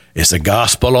It's a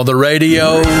Gospel on the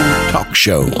Radio talk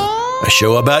show. A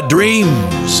show about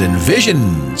dreams and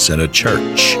visions and a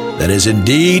church that is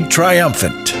indeed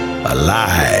triumphant,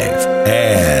 alive,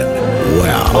 and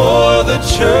well. For the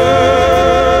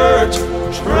church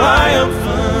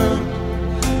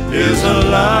triumphant is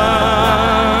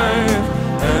alive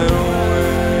and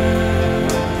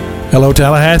well. Hello,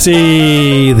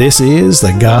 Tallahassee. This is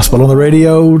the Gospel on the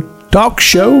Radio talk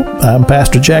show. I'm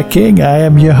Pastor Jack King. I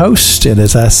am your host, and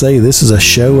as I say, this is a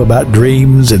show about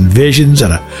dreams and visions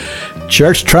and a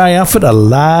church triumphant,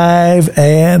 alive,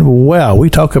 and well. We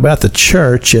talk about the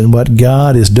church and what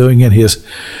God is doing in His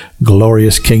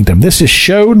glorious kingdom. This is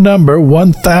show number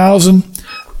 1000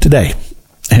 today,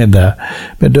 and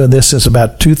been doing this since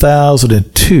about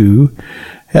 2002.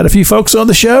 Had a few folks on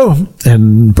the show,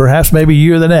 and perhaps maybe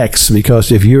you're the next,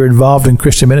 because if you're involved in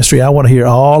Christian ministry, I want to hear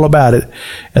all about it.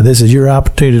 And this is your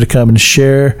opportunity to come and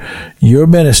share your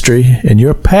ministry and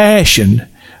your passion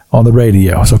on the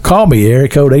radio. So call me, area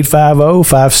code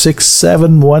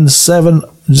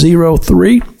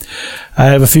 850-567-1703. I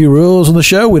have a few rules on the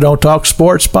show. We don't talk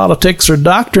sports, politics, or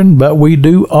doctrine, but we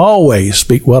do always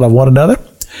speak well of one another.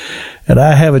 And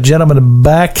I have a gentleman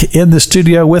back in the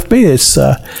studio with me. It's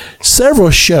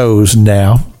several shows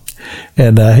now,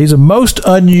 and he's a most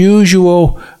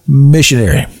unusual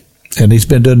missionary. And he's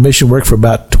been doing mission work for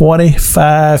about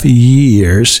 25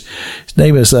 years. His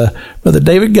name is Brother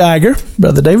David Geiger.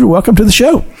 Brother David, welcome to the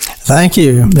show. Thank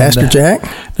you, Pastor Jack.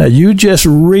 Now, you just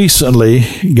recently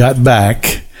got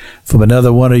back from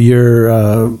another one of your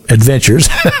adventures,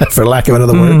 for lack of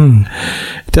another word.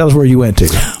 Tell us where you went to.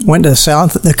 Went to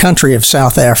the country of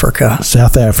South Africa.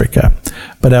 South Africa.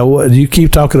 But now, you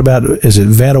keep talking about, is it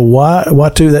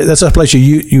Vanuatu? That's a place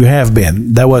you have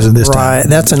been. That wasn't this time. Right.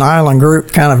 That's an island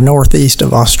group kind of northeast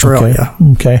of Australia.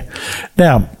 Okay.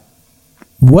 Now,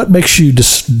 what makes you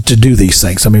to do these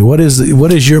things? I mean, what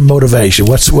is your motivation?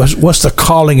 What's the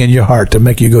calling in your heart to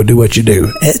make you go do what you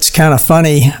do? It's kind of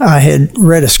funny. I had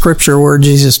read a scripture where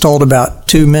Jesus told about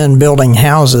two men building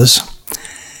houses.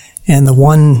 And the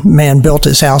one man built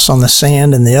his house on the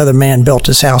sand, and the other man built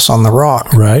his house on the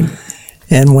rock. Right.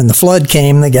 And when the flood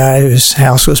came, the guy whose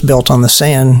house was built on the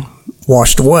sand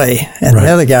washed away, and the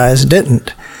other guys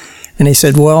didn't. And he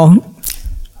said, well,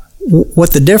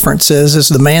 what the difference is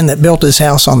the man that built his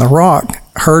house on the rock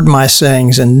heard my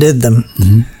sayings and did them.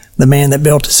 Mm-hmm. The man that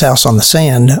built his house on the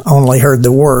sand only heard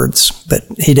the words, but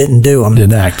he didn't do them.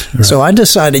 Didn't act. Right. So I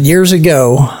decided years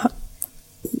ago,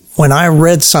 when I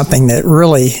read something that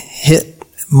really hit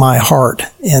my heart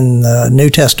in the New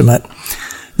Testament,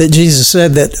 that Jesus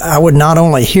said that I would not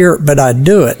only hear it, but I'd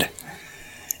do it.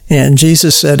 And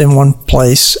Jesus said in one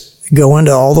place, go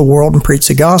into all the world and preach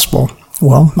the gospel.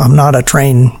 Well, I'm not a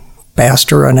trained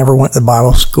pastor. I never went to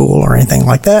Bible school or anything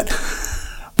like that.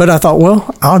 But I thought, well,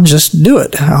 I'll just do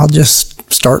it. I'll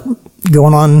just start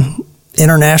going on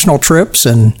international trips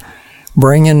and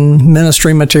bringing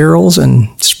ministry materials and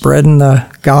spreading the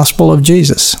gospel of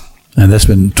Jesus. And that's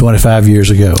been 25 years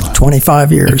ago.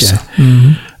 25 years. Okay.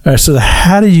 Mm-hmm. All right, so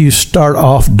how do you start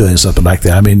off doing something like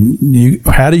that? I mean,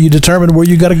 how do you determine where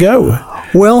you got to go?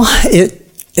 Well,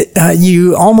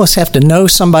 you almost have to know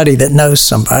somebody that knows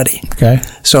somebody. Okay.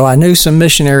 So I knew some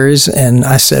missionaries, and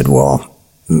I said, well,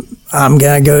 I'm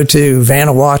going to go to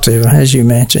Vanuatu, as you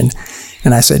mentioned.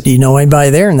 And I said, do you know anybody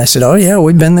there? And they said, oh, yeah,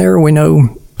 we've been there. We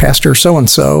know Pastor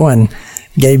so-and-so, and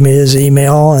gave me his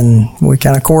email, and we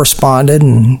kind of corresponded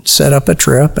and set up a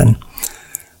trip, and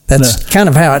that's kind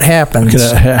of how it happens.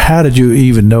 How did you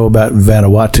even know about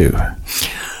Vanuatu?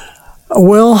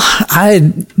 Well, I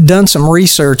had done some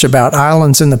research about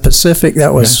islands in the Pacific.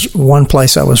 That was one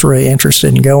place I was really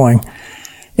interested in going.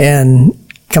 And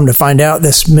come to find out,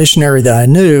 this missionary that I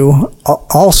knew,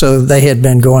 also they had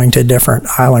been going to different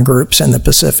island groups in the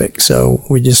Pacific, so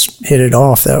we just hit it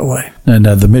off that way. And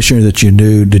the missionary that you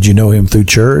knew, did you know him through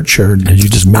church, or did you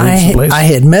just meet him someplace? I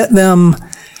had met them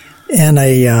in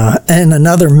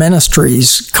another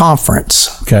ministry's conference.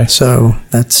 Okay, so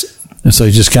that's. And so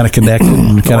you just kind of connected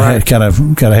and kind of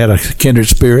had a kindred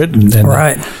spirit, and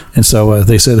right. And so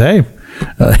they said, "Hey,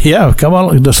 yeah, come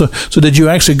on." So did you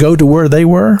actually go to where they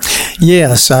were?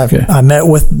 Yes, I met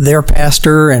with their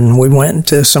pastor, and we went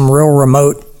to some real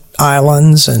remote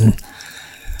islands and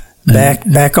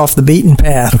back off the beaten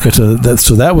path. Okay, so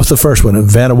that was the first one,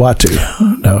 Vanuatu.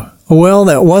 No. Well,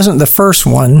 that wasn't the first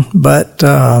one, but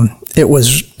it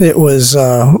was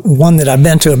one that I've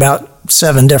been to about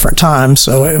 7 different times,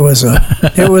 so it was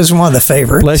one of the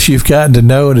favorites. Less you've gotten to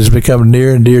know, it has become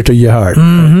near and dear to your heart.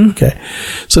 Mm-hmm. Okay,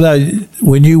 so now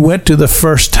when you went to the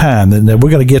first time, and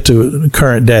we're going to get to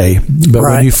current day, but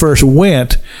when you first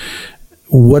went,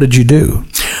 what did you do?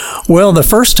 Well, the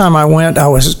first time I went, I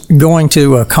was going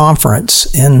to a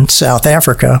conference in South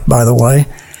Africa, by the way,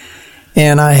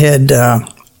 and I had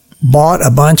bought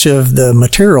a bunch of the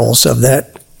materials of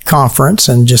that conference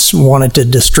and just wanted to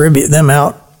distribute them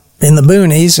out in the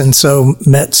boonies, and so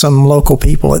met some local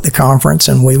people at the conference,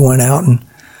 and we went out and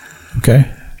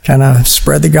kind of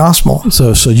spread the gospel.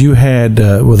 So you had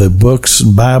were the books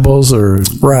and Bibles or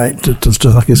right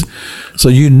stuff like this? So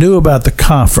you knew about the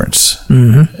conference,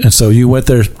 and so you went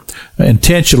there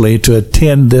intentionally to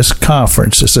attend this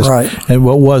conference. Right. And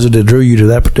what was it that drew you to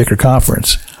that particular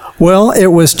conference? Well, it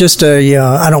was just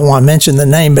I don't want to mention the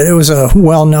name, but it was a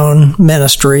well-known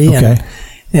ministry. Okay.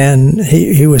 And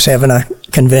he was having a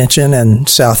convention in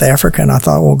South Africa, and I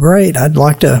thought, well, great, I'd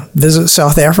like to visit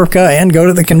South Africa and go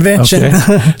to the convention.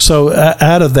 Okay. So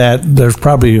out of that, there's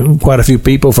probably quite a few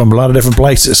people from a lot of different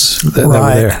places that were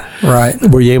there. Right.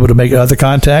 Were you able to make other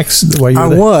contacts while you were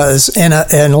there? I was, and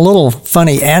a little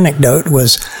funny anecdote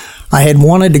was I had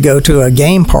wanted to go to a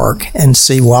game park and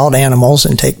see wild animals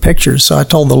and take pictures, so I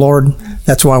told the Lord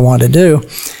that's what I wanted to do.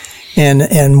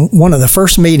 And one of the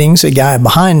first meetings, a guy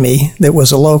behind me that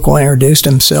was a local introduced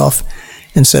himself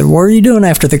and said, what are you doing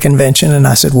after the convention? And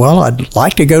I said, well, I'd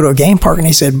like to go to a game park. And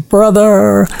he said,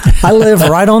 brother, I live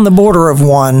right on the border of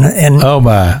one. And oh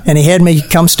my! And he had me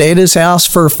come stay at his house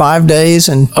for 5 days,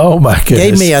 and oh my goodness,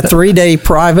 gave me a 3-day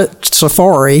private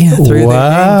safari through the game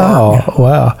park.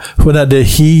 Wow! Well, did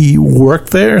he work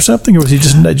there or something, or was he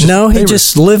just no? He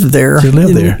just lived there. He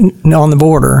lived there on the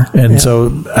border, and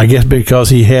so I guess because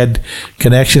he had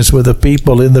connections with the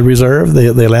people in the reserve, they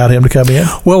allowed him to come in.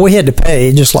 Well, we had to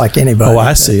pay just like anybody. Oh,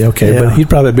 I see. Okay, but he'd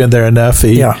probably been there enough.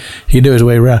 He knew his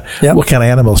way around. Yep. What kind of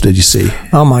animals did you see?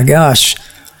 Oh my gosh,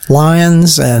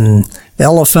 lions and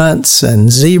elephants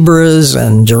and zebras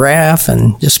and giraffe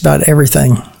and just about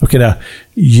everything. Okay, now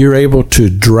you're able to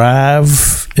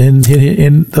drive in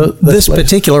this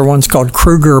particular one's called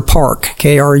Kruger Park,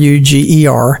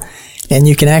 Kruger, and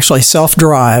you can actually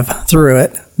self-drive through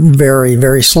it very,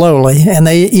 very slowly. And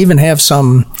they even have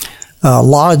some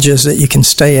lodges that you can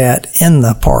stay at in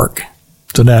the park.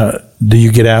 So now, do you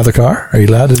get out of the car? Are you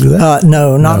allowed to do that?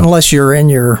 No, not unless you're in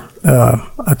your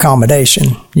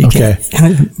accommodation. You can't,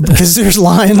 because there's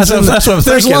lions. That's what I'm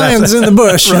there's thinking. lions in the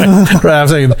bush. Right. I'm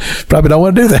saying probably don't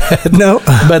want to do that. No,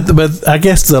 but I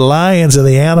guess the lions and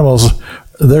the animals,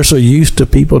 they're so used to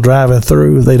people driving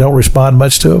through, they don't respond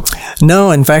much to them.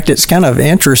 No, in fact, it's kind of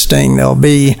interesting. There'll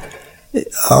be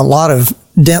a lot of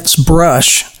dense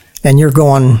brush, and you're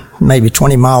going maybe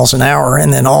 20 miles an hour,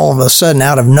 and then all of a sudden,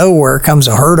 out of nowhere, comes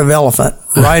a herd of elephant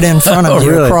right in front of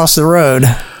you across the road.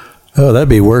 Oh, that'd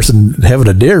be worse than having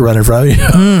a deer running from you.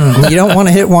 You don't want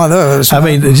to hit one of those. I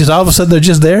mean, just all of a sudden they're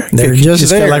just there. They're just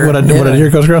there, like when a deer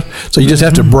goes across. So you just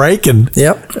have to brake and.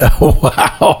 Yep. Oh,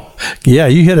 wow. Yeah,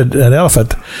 you hit an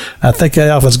elephant. I think that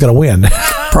elephant's going to win.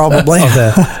 Probably.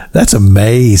 That's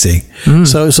amazing.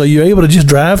 So you're able to just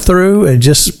drive through and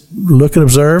just look and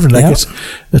observe, and I guess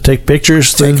take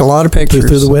pictures. Take a lot of pictures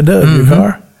through the window of your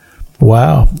car.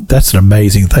 Wow, that's an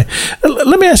amazing thing.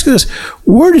 Let me ask you this.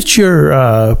 Where did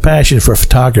your passion for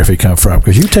photography come from?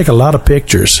 Because you take a lot of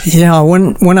pictures. Yeah,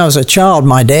 when I was a child,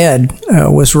 my dad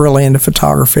was really into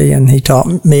photography, and he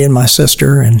taught me and my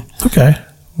sister, and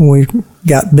we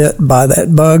got bit by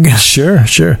that bug.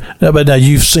 Sure. But now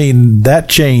you've seen that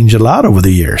change a lot over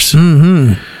the years.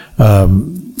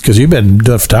 Because you've been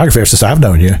doing photography since I've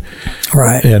known you.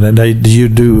 Right. And do you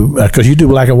do, because you do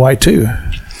black and white too?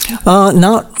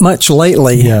 Not much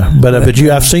lately. Yeah, but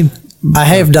I've seen. I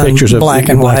have done pictures black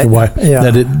and white. Yeah.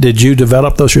 Now, did you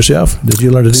develop those yourself? Did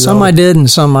you learn to do some? I did, and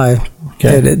some I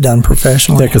had it done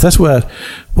professionally. Yeah, because that's what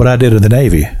I did in the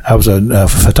Navy. I was a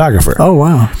photographer. Oh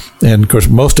wow! And of course,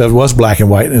 most of it was black and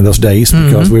white in those days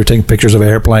because we were taking pictures of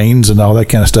airplanes and all that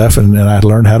kind of stuff. And I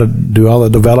learned how to do all the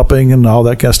developing and all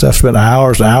that kind of stuff. Spent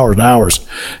hours and hours and hours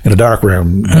in a dark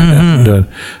room doing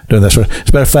that sort of. As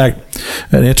a matter of fact,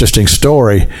 an interesting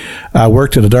story. I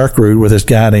worked in a dark room with this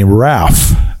guy named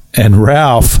Ralph. And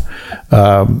Ralph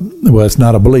was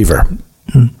not a believer,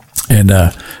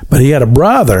 but he had a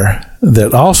brother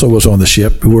that also was on the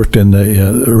ship who worked in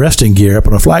the resting gear up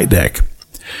on the flight deck.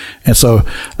 And so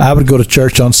I would go to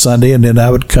church on Sunday, and then I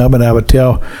would come and I would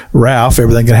tell Ralph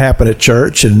everything that happened at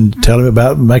church and tell him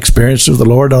about my experience with the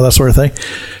Lord and all that sort of thing.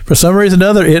 For some reason or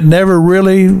another, it never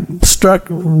really struck.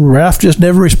 Ralph just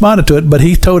never responded to it, but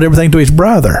he told everything to his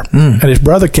brother, and his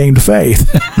brother came to faith.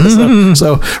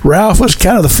 So Ralph was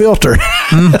kind of the filter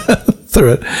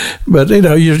through it. But,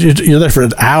 you're there for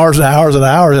hours and hours and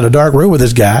hours in a dark room with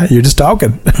this guy. You're just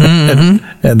talking.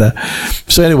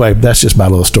 So anyway, that's just my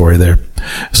little story there.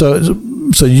 So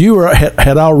you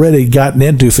had already gotten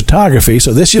into photography,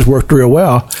 so this just worked real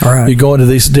well. All right. You go into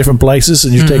these different places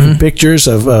and you're taking pictures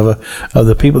of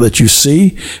the people that you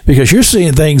see, because you're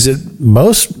seeing things that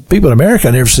most people in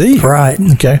America never see. Right.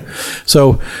 Okay.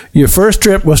 So your first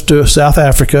trip was to South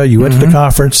Africa. You went to the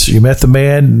conference. You met the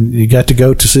man. You got to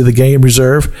go to see the game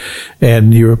reserve,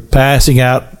 and you were passing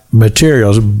out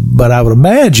materials. But I would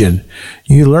imagine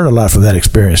you learned a lot from that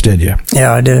experience, didn't you?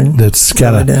 Yeah, I did. That's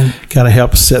kind of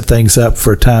helped set things up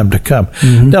for time to come.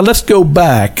 Now let's go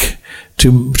back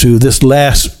to this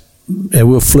last, and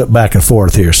we'll flip back and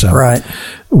forth here. So, right.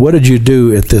 What did you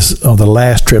do on the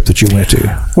last trip that you went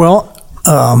to? Well,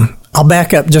 I'll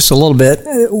back up just a little bit.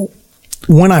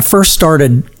 When I first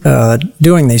started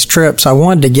doing these trips, I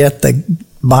wanted to get the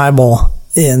Bible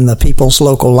in the people's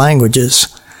local languages,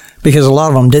 because a lot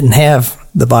of them didn't have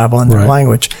the Bible in their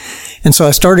language. And so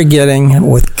I started getting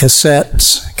with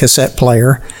cassette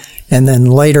player, and then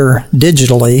later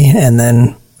digitally, and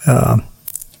then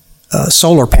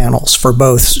solar panels for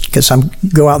both, because I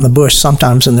go out in the bush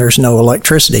sometimes and there's no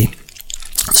electricity,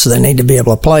 so they need to be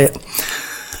able to play it.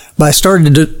 But I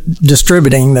started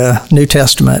distributing the New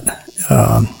Testament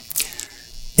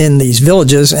in these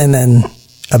villages, and then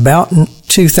about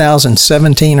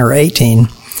 2017 or 18,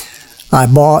 I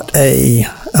bought a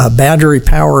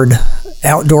battery-powered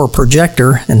outdoor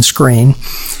projector and screen.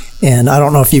 And I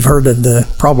don't know if you've heard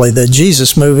of probably the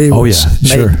Jesus movie. Oh, yeah,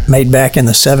 sure. Made back in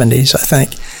the 70s, I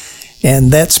think. And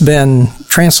that's been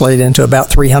translated into about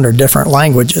 300 different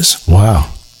languages. Wow.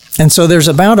 And so there's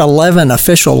about 11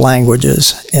 official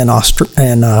languages in not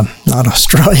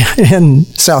Australia, in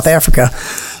South Africa.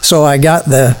 So I got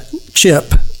the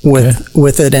chip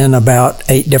with it in about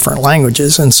 8 different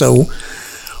languages. And so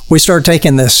we started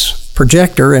taking this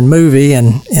projector and movie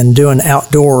and doing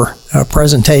outdoor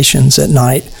presentations at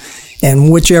night.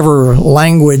 And whichever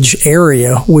language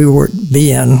area we would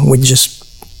be in, we'd just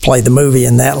play the movie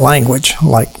in that language.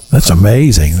 Like, that's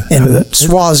amazing. In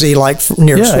Swazi, like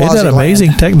near Swaziland. Isn't that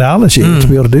amazing technology to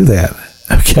be able to do that?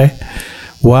 Okay.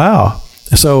 Wow.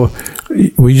 So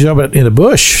we jump in the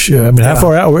bush. I mean, how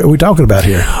far out are we talking about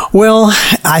here? Well,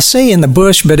 I say in the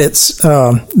bush, but it's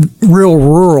real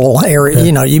rural area. Okay.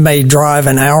 You know, you may drive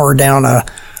an hour down a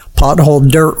pothole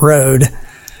dirt road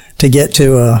to get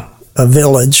to a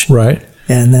village. Right.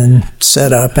 And then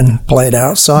set up and play it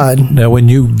outside. Now, when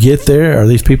you get there, are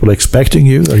these people expecting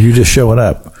you, or are you just showing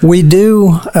up? We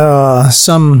do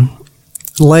some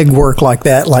legwork like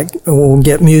that. Like, we'll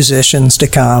get musicians to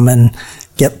come and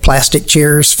get plastic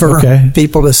chairs for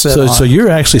people to sit on. So you're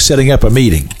actually setting up a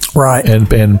meeting. Right. And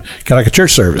kind of like a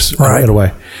church service, right, in a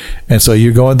way. And so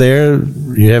you're going there,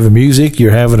 you're having music,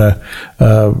 you're having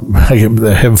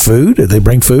having food. They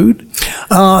bring food?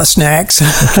 Snacks.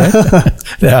 Okay.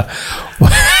 Now,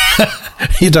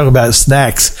 you're talking about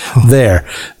snacks there.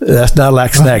 That's not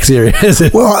like snacks here, is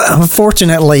it? Well,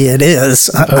 unfortunately, it is.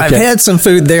 I've had some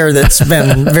food there that's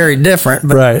been very different.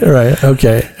 But Right.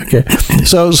 Okay.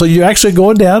 So you're actually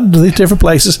going down to these different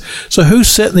places. So who's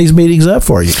setting these meetings up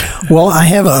for you? Well, I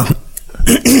have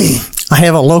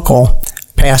a local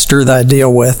pastor that I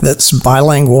deal with that's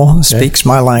bilingual, speaks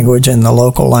my language and the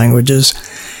local languages,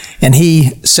 and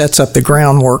he sets up the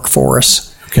groundwork for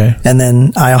us. Okay. And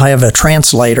then I'll have a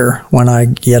translator when I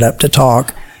get up to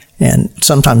talk, and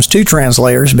sometimes 2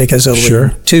 translators, because it'll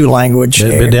be 2 language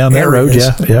been down that road,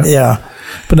 yeah.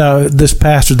 But now, this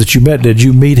pastor that you met, did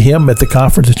you meet him at the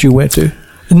conference that you went to?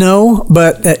 No,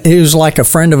 but he was like a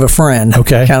friend of a friend,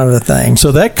 kind of a thing.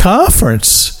 So that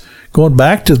conference, going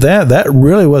back to that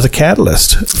really was a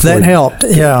catalyst. That helped,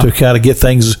 to kind of get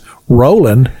things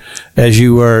rolling as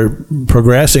you were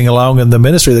progressing along in the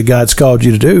ministry that God's called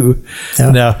you to do.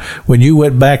 Yeah. Now, when you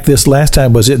went back this last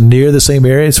time, was it near the same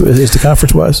area as the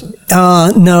conference was?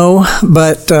 No,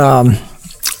 but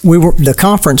the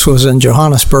conference was in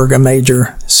Johannesburg, a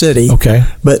major city. Okay.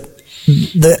 But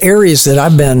the areas that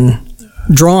I've been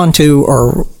drawn to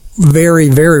are very,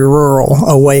 very rural,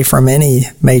 away from any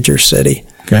major city.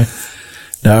 Okay.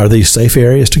 Now, are these safe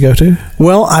areas to go to?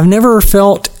 Well, I've never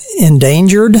felt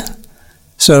endangered.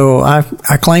 So I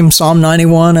claim Psalm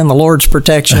 91 and the Lord's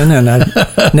protection, and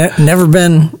I've never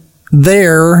been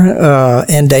there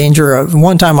in danger.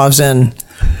 One time I was in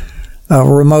a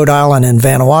remote island in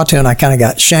Vanuatu, and I kind of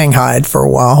got shanghaied for a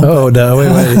while. Oh no!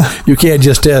 Wait! You can't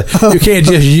just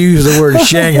use the word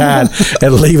shanghaied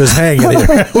and leave us hanging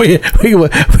here. We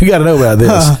got to know about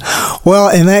this. Well,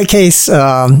 in that case,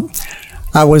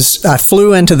 I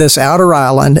flew into this outer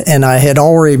island, and I had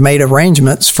already made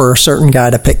arrangements for a certain guy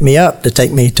to pick me up, to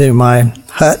take me to my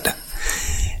hut.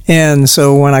 And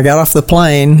so when I got off the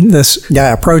plane, this guy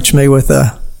approached me with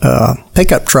a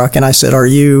pickup truck, and I said, "Are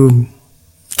you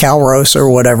Calros or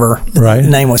whatever Right. the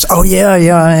name was. Oh, yeah,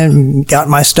 and got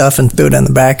my stuff and threw it in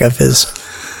the back of his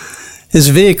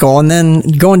vehicle. And then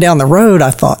going down the road,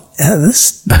 I thought,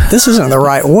 this isn't the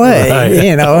right way, Right.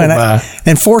 you know. And, my.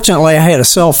 and fortunately, I had a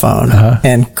cell phone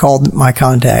and called my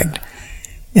contact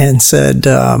and said,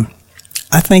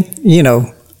 I think, you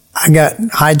know, I got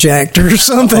hijacked or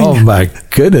something. Oh, my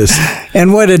goodness.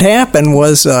 And what had happened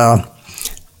was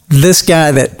this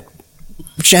guy that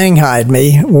shanghaied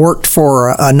me worked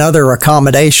for another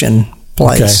accommodation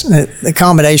place. Okay.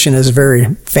 Accommodation is a very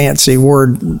fancy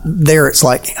word. There it's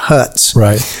like huts.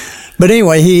 Right. But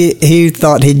anyway, he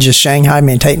thought he'd just Shanghai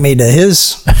me and take me to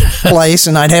his place,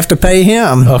 and I'd have to pay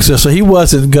him. Oh, so he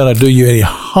wasn't going to do you any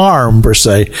harm, per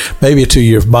se, maybe to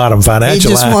your bottom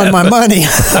financial He just line. wanted my money.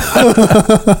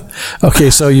 Okay,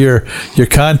 so your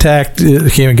contact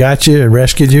came and got you and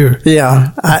rescued you? Yeah.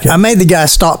 I made the guy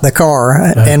stop the car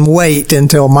and wait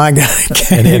until my guy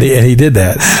came. And he did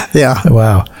that? Yeah.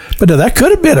 Wow. But no, that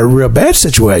could have been a real bad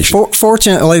situation.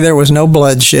 Fortunately, there was no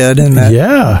bloodshed in that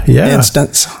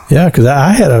instance. Yeah, because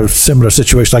I had a similar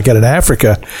situation like that in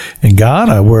Africa, in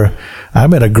Ghana, where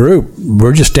I'm in a group.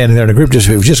 We're just standing there in a group.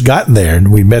 We've just gotten there,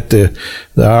 and we met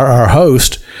our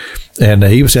host, and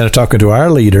he was standing there talking to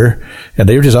our leader, and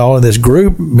they were just all in this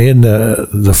group, me and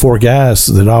the four guys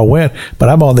that all went. But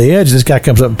I'm on the edge. This guy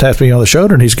comes up and taps me on the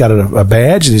shoulder, and he's got a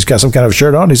badge, and he's got some kind of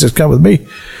shirt on. He says, "Come with me."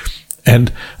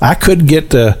 And I couldn't get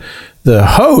the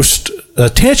host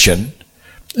attention,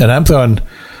 and I'm going,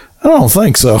 I don't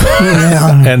think so.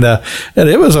 Yeah. and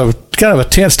it was a kind of a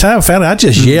tense time. Finally, I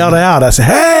just yelled out. I said,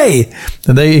 "Hey!"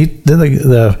 And then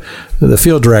the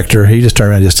field director, he just turned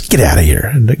around and just, "Get out of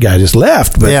here." And the guy just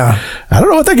left. But I don't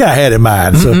know what the guy had in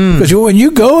mind. So, because when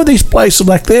you go to these places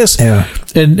like this,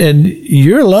 and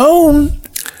you're alone,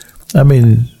 I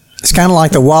mean, it's kind of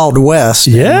like the Wild West.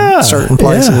 In certain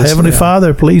places. Yeah. Heavenly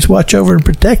Father, please watch over and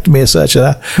protect me as such.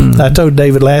 And I told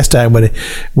David last time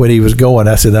when he was going,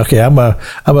 I said, "Okay, I'm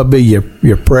gonna be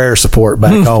your prayer support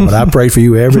back home, and I pray for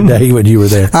you every day when you were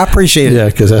there." I appreciate it. Yeah,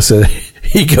 because I said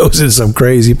he goes in some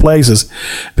crazy places.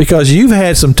 Because you've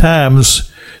had some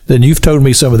times, then you've told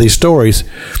me some of these stories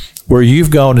where you've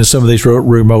gone in some of these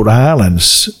remote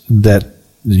islands, that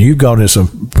you've gone in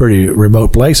some pretty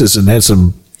remote places and had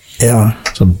some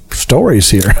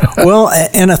stories here. Well,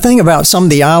 and a thing about some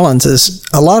of the islands is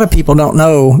a lot of people don't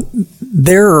know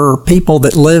there are people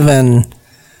that live in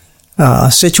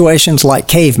situations like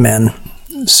cavemen,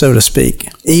 so to speak.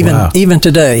 Even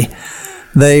today,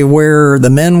 the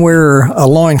men wear a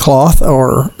loincloth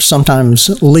or sometimes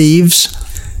leaves,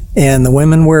 and the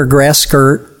women wear a grass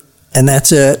skirt, and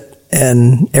that's it.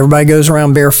 And everybody goes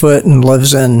around barefoot and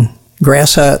lives in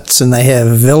grass huts, and they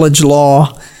have village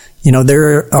law. You know,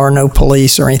 there are no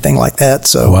police or anything like that.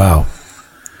 So wow.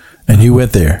 And you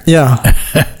went there. Yeah.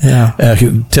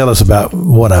 Tell us about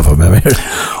one of them. I mean,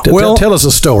 tell us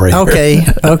a story.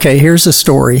 Okay. Here's a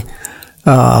story.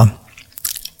 Before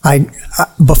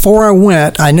I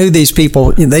went, I knew these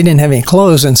people. They didn't have any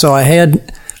clothes, and so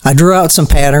I drew out some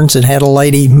patterns and had a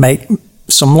lady make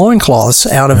some loincloths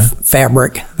out of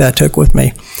fabric that I took with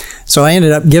me. So I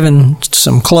ended up giving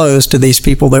some clothes to these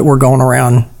people that were going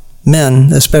around,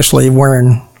 men especially,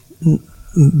 wearing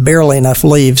barely enough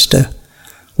leaves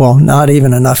not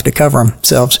even enough to cover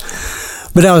themselves.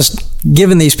 But I was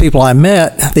giving these people I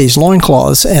met these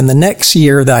loincloths, and the next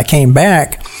year that I came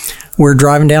back, we're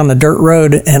driving down the dirt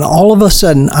road, and all of a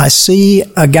sudden I see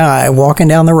a guy walking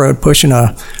down the road pushing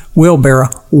a wheelbarrow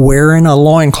wearing a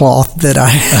loincloth that I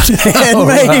had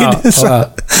made. Wow.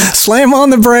 So slam on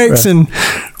the brakes and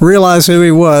realize who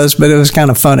he was, but it was kind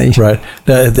of funny. Right.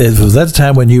 Now, was that the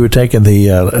time when you were taking the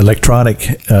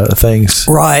electronic things?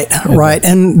 Right.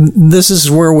 And this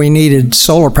is where we needed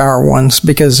solar power ones,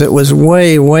 because it was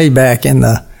way, way back in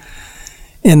the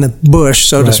bush,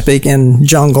 so to speak, in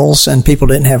jungles, and people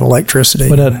didn't have electricity.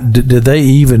 But did they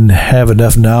even have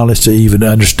enough knowledge to even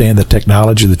understand the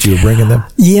technology that you were bringing them?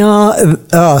 Yeah,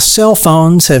 cell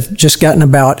phones have just gotten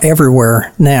about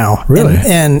everywhere now. Really?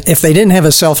 And if they didn't have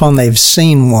a cell phone, they've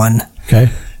seen one. Okay.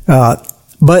 But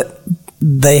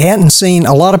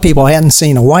a lot of people hadn't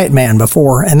seen a white man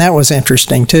before, and that was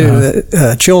interesting too.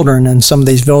 Children in some of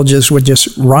these villages would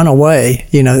just run away,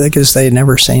 because they had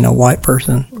never seen a white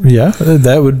person. Yeah,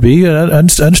 that would be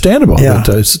understandable. Yeah.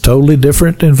 It's a totally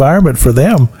different environment for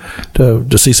them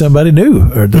to see somebody new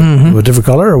or with a different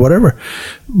color or whatever.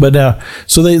 But now,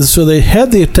 so they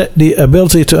had the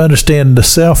ability to understand the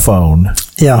cell phone.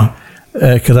 Yeah.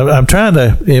 Because I'm trying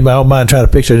to, in my own mind, trying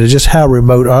to picture just how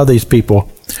remote are these people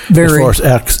as far as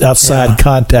outside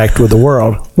contact with the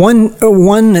world.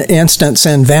 One instance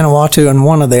in Vanuatu, in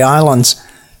one of the islands,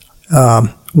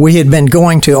 we had been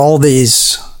going to all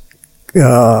these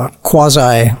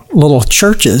quasi little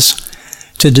churches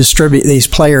to distribute these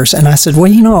players. And I said,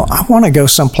 well, I want to go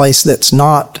someplace that's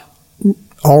not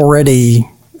already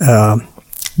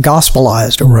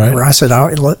gospelized or whatever. Right. I said, all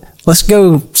right, let's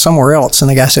go somewhere else. And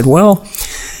the guy said, well,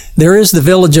 there is the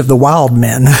village of the wild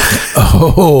men.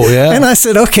 Oh, yeah. And I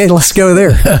said, okay, let's go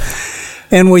there.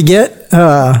 And we get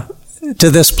to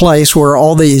this place where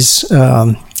all these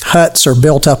huts are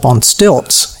built up on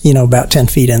stilts, about 10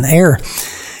 feet in the air.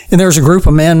 And there's a group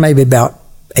of men, maybe about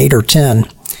 8 or 10.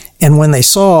 And when they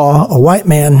saw a white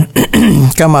man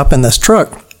come up in this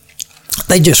truck,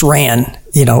 they just ran.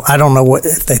 I don't know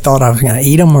if they thought I was going to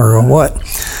eat them or what.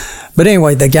 But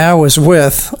anyway, the guy I was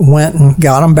with went and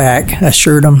got them back,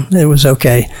 assured them it was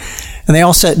okay. And they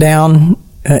all sat down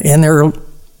in their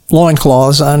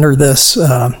loincloths under this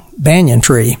banyan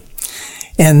tree.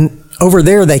 And over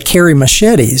there, they carry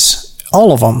machetes,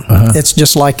 all of them. Uh-huh. It's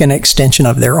just like an extension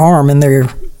of their arm, and they're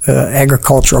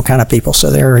agricultural kind of people, so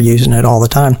they're using it all the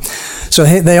time. So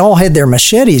they all had their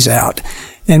machetes out,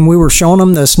 and we were showing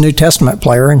them this New Testament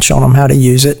player and showing them how to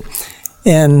use it.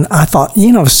 And I thought,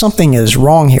 something is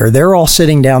wrong here. They're all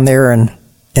sitting down there,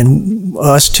 and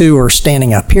us two are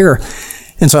standing up here.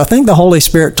 And so I think the Holy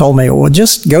Spirit told me, well,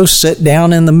 just go sit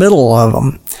down in the middle of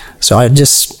them. So I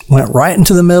just went right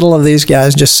into the middle of these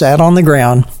guys, just sat on the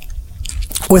ground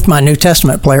with my New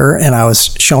Testament player, and I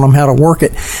was showing them how to work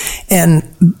it. And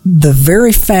the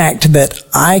very fact that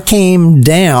I came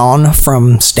down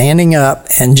from standing up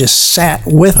and just sat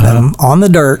with them on the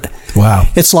dirt, wow,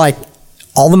 it's like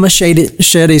all the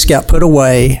machetes got put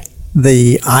away,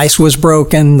 the ice was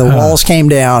broken, the walls came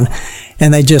down,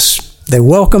 and they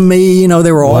welcomed me.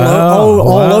 They were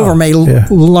all over me,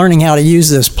 learning how to use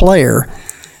this player.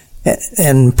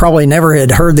 And probably never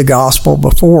had heard the gospel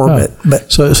before,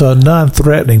 but so a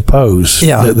non-threatening pose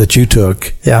that you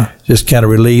took, just kind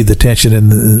of relieved the tension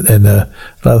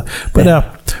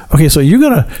now, okay, so you're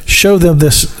going to show them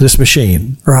this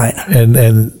machine, right?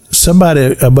 And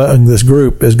somebody among this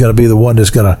group is going to be the one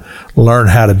that's going to learn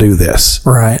how to do this,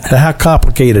 right? Now, how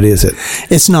complicated is it?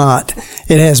 It's not.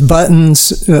 It has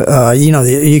buttons.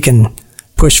 You can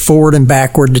push forward and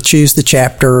backward to choose the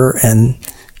chapter and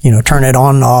turn it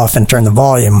on and off and turn the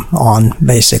volume on,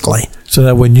 basically. So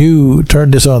now when you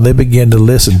turned this on, they began to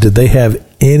listen. Did they have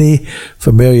any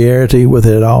familiarity with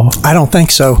it at all? I don't think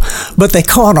so. But they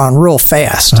caught on real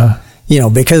fast,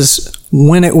 because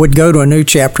when it would go to a new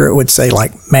chapter, it would say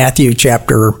like Matthew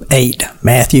chapter 8,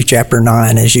 Matthew chapter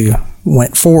 9 as you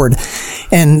went forward.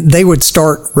 And they would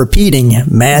start repeating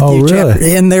Matthew chapter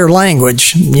in their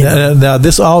language. Now,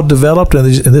 this all developed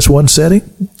in this one setting?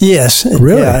 Yes.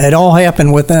 Really? Yeah, it all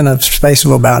happened within a space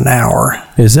of about an hour.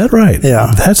 Is that right?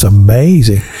 Yeah. That's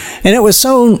amazing. And it was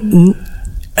so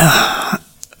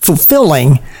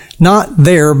fulfilling, not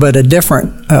there, but a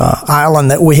different island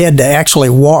that we had to actually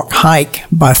hike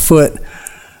by foot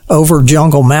over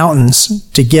jungle mountains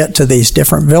to get to these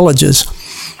different villages.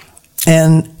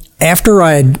 And after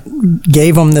I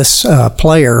gave them this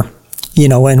player,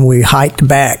 and we hiked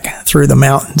back through the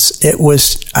mountains,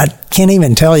 I can't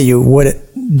even tell you what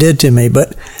it did to me,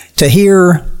 but to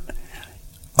hear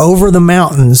over the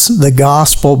mountains the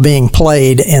gospel being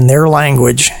played in their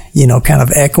language, kind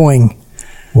of echoing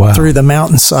through the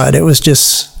mountainside, it was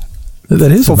just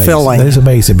fulfilling. That is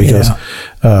amazing because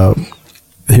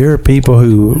here are people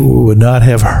who would not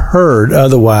have heard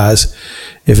otherwise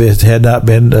if it had not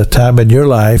been a time in your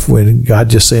life when God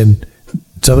just said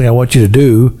something I want you to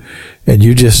do, and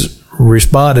you just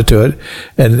responded to it.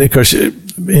 And of course,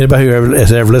 anybody who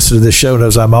has ever listened to this show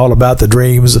knows I'm all about the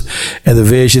dreams and the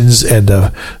visions and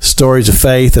the stories of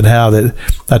faith, and how that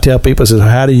I tell people, I said,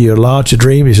 how do you launch a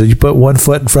dream? He said, you put one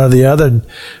foot in front of the other and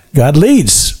God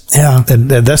leads. Yeah. And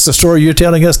that's the story you're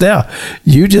telling us now.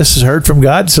 You just heard from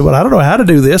God and said, well, I don't know how to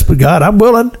do this, but God, I'm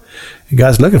willing. And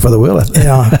God's looking for the willing.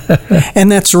 Yeah. And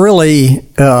that's really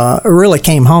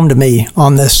came home to me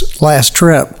on this last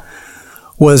trip.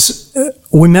 Was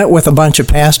we met with a bunch of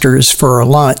pastors for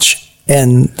lunch,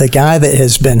 and the guy that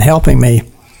has been helping me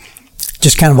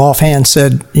just kind of offhand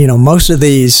said, most of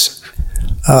these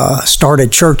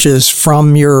started churches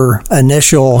from your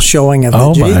initial showing of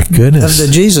the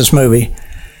Jesus movie.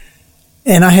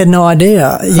 And I had no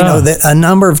idea, that a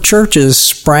number of churches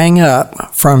sprang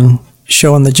up from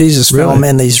showing the Jesus film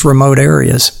in these remote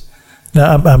areas.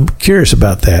 Now, I'm curious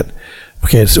about that.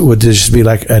 Okay, so would this just be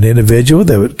like an individual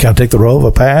that would kind of take the role of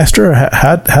a pastor?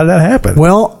 How did that happen?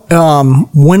 Well,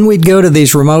 when we'd go to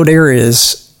these remote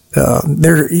areas,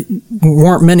 there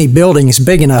weren't many buildings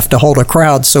big enough to hold a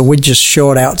crowd, so we'd just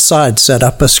show it outside, set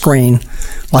up a screen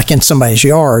like in somebody's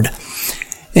yard.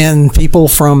 And people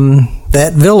from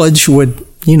that village would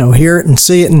hear it and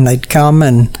see it, and they'd come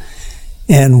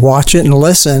and watch it and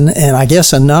listen. And I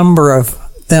guess a number of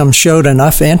them showed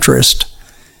enough interest.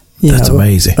 That's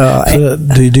amazing.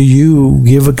 Do you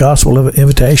give a gospel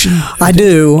invitation? I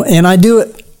do, and I do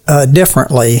it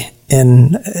differently,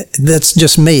 and that's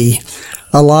just me.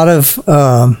 A lot of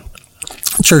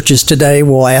churches today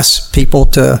will ask people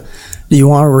to, do you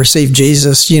want to receive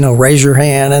Jesus? Raise your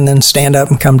hand and then stand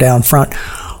up and come down front.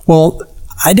 Well,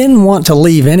 I didn't want to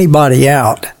leave anybody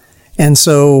out. And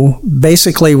so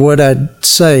basically what I'd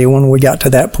say when we got to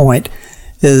that point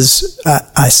is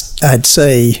I'd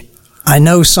say, I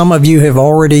know some of you have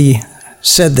already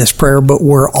said this prayer, but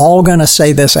we're all going to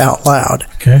say this out loud.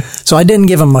 Okay. So I didn't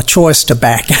give them a choice to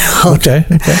back out. Okay.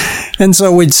 And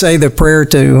so we'd say the prayer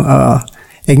to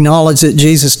acknowledge that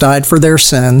Jesus died for their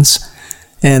sins,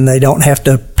 and they don't have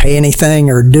to pay anything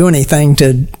or do anything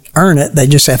to earn it. They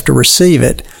just have to receive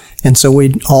it. And so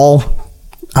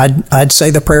I'd say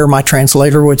the prayer, my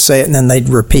translator would say it, and then they'd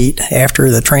repeat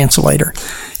after the translator.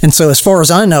 And so as far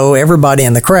as I know, everybody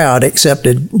in the crowd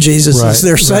accepted Jesus as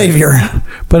their Savior. Right.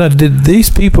 But did these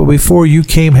people before you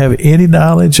came have any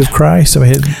knowledge of Christ? I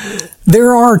mean,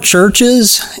 there are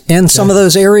churches in some of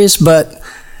those areas, but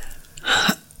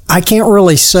I can't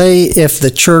really say if the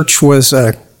church was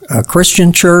a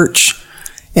Christian church.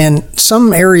 And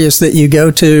some areas that you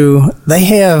go to, they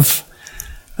have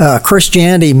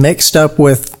Christianity mixed up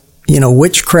with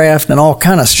witchcraft and all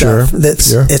kind of stuff.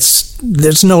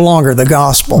 It's no longer the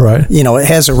gospel. Right. It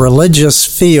has a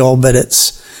religious feel, but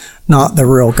it's not the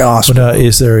real gospel. But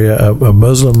is there a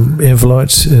Muslim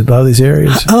influence in a lot of these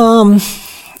areas?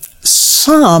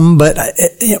 Some, but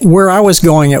where I was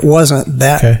going, it wasn't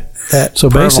that. Okay. So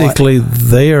prevalent. Basically,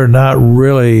 they are not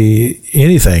really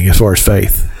anything as far as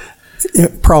faith.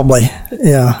 Probably,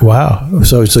 yeah. Wow.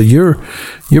 So you're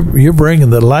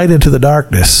bringing the light into the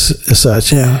darkness as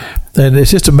such. Yeah. And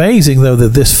it's just amazing though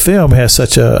that this film has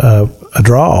such a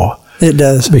draw. It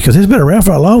does, because it's been around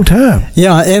for a long time.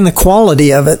 Yeah, and the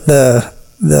quality of it,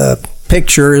 the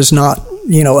picture is not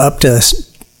up to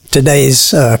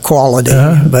today's quality,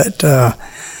 but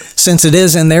since it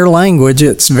is in their language,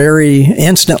 it's very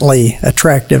instantly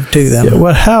attractive to them. Yeah,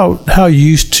 well, how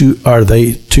used to are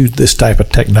they to this type of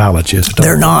technology?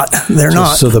 They're not.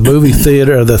 So the movie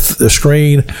theater, the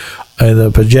screen, and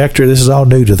the projector, this is all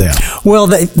new to them. Well,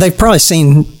 they've probably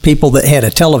seen people that had a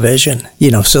television,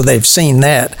 so they've seen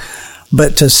that.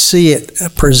 But to see it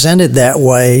presented that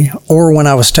way, or when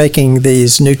I was taking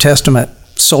these New Testament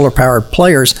solar-powered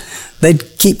players,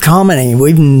 they'd keep commenting,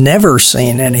 we've never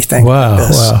seen anything like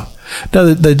this. Wow.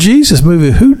 Now, the Jesus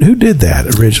movie, who did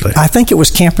that originally? I think it was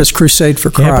Campus Crusade for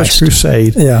Christ. Campus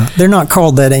Crusade. Yeah. They're not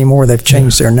called that anymore. They've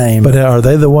changed their name. But are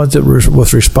they the ones that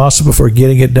was responsible for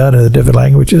getting it done in the different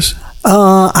languages?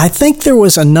 I think there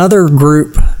was another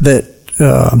group that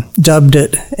dubbed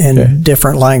it in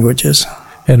different languages.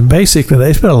 And basically,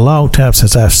 it's been a long time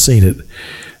since I've seen it.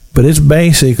 But it's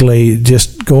basically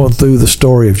just going through the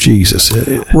story of Jesus.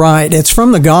 Right. It's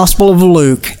from the Gospel of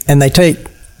Luke, and they take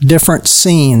different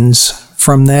scenes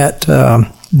from that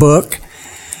book.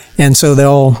 And so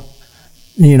they'll,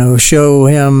 show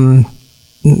him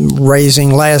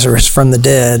raising Lazarus from the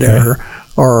dead,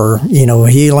 or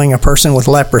healing a person with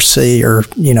leprosy, or,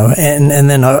 and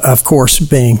then, of course,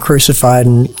 being crucified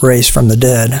and raised from the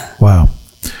dead. Wow.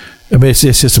 I mean, it's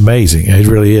just amazing. It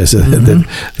really is. Mm-hmm.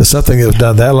 That something that was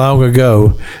done that long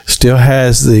ago still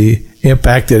has the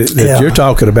impact that you're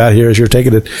talking about here as you're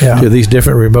taking it to these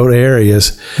different remote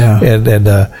areas. Yeah.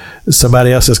 And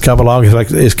somebody else has come along.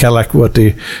 It's kind of like what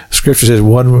the scripture says,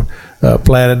 one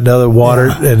planted, another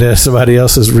watered, and then somebody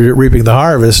else is reaping the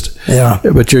harvest. Yeah.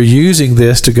 But you're using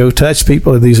this to go touch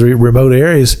people in these remote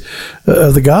areas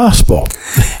of the gospel.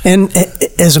 And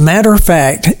as a matter of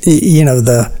fact,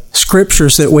 the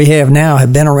scriptures that we have now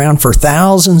have been around for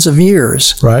thousands of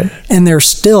years. Right. And they're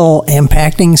still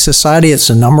impacting society. It's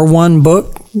the number one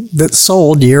book that's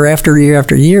sold year after year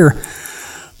after year.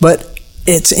 But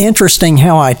it's interesting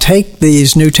how I take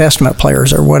these New Testament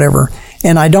players or whatever,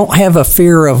 and I don't have a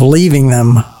fear of leaving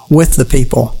them with the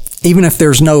people. Even if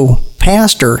there's no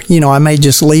pastor, I may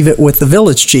just leave it with the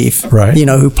village chief, right,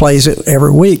 who plays it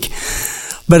every week.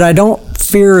 But I don't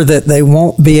fear that they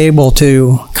won't be able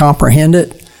to comprehend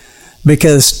it,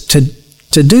 because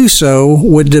to do so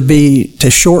would be to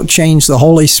shortchange the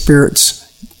Holy Spirit's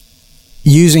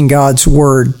using God's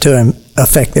Word to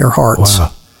affect their hearts.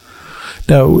 Wow.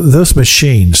 Now, those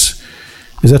machines,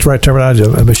 is that the right terminology,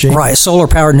 a machine? Right,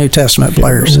 solar-powered New Testament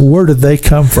players. Where did they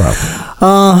come from?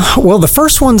 Well, the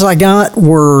first ones I got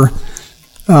were,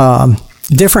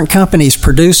 different companies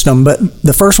produced them, but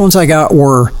the first ones I got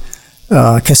were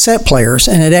cassette players,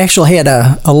 and it actually had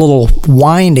a little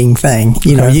winding thing.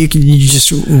 You know, you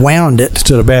just wound it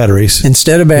instead of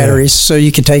batteries. So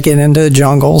you could take it into the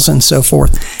jungles and so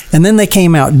forth. And then they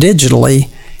came out digitally,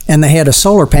 and they had a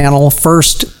solar panel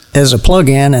first as a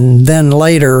plug-in, and then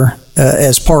later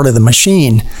as part of the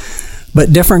machine.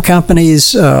 But different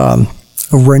companies,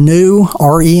 Renew,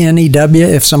 R-E-N-E-W,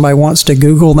 if somebody wants to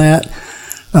Google that.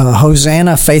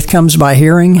 Hosanna, Faith Comes by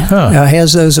Hearing,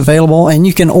 has those available, and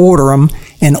you can order them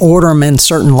in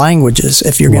certain languages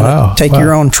if you're going to take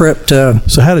your own trip to.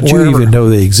 So how did you even know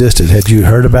they existed? Had you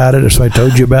heard about it, or somebody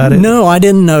told you about it? No, I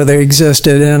didn't know they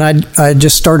existed, and I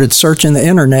just started searching the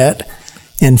internet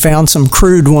and found some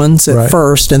crude ones at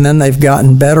first, and then they've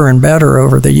gotten better and better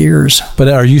over the years. But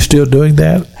are you still doing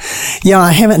that? Yeah,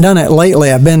 I haven't done it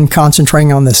lately. I've been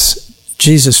concentrating on this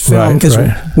Jesus film because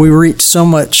we reached so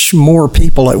much more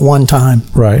people at one time.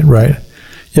 Right.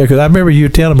 Yeah, because I remember you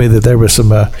telling me that there were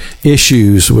some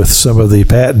issues with some of the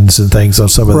patents and things on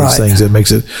some of these things that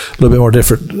makes it a little bit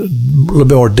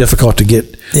more difficult to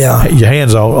get your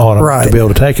hands on them to be able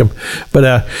to take them.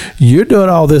 But you're doing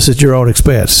all this at your own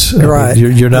expense. I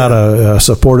mean, you're not a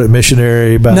supported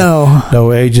missionary by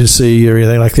no agency or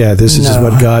anything like that. This is just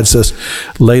what God says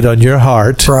laid on your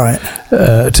heart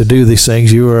to do these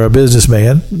things. You are a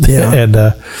businessman,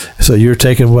 and so you're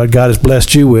taking what God has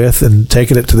blessed you with and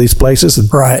taking it to these places. And,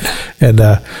 and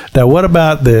now, what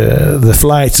about the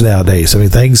flights nowadays? I mean,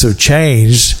 things have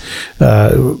changed.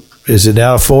 Is it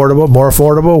now affordable, more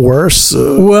affordable, worse?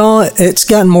 Well, it's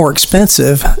gotten more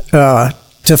expensive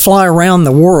to fly around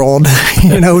the world,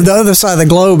 the other side of the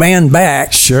globe and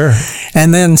back. Sure.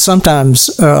 And then sometimes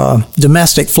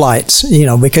domestic flights,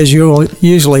 because you'll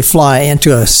usually fly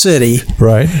into a city.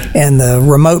 Right. And the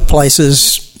remote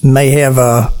places may have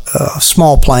a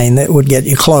small plane that would get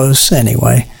you close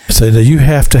anyway. So do you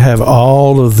have to have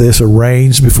all of this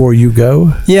arranged before you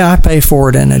go? Yeah, I pay for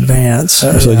it in advance.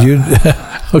 So you're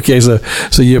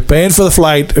paying for the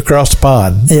flight across the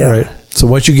pond, right? So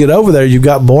once you get over there, you've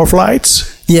got more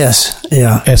flights? Yes,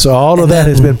 yeah. And so all of that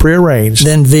has been prearranged?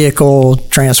 Then vehicle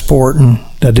transport. And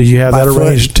now, do you have that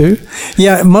arranged too?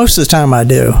 Yeah, most of the time I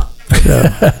do. So,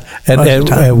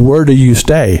 and where do you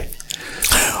stay?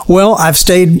 Well, I've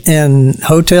stayed in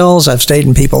hotels. I've stayed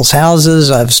in people's houses.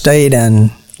 I've stayed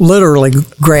in literally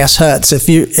grass huts.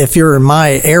 If you're in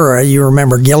my era, you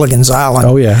remember Gilligan's Island.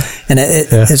 Oh yeah, and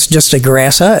it's just a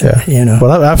grass hut. Yeah.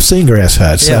 Well, I've seen grass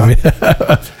huts. Yeah. I mean,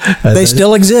 they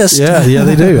still exist. Yeah,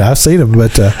 they do. I've seen them.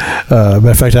 But matter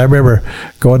of fact, I remember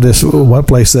going to this one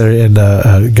place there in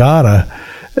Ghana,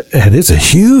 and it's a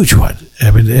huge one. I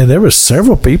mean, and there were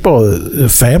several people,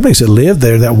 families that lived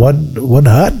there in that one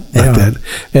hut like that,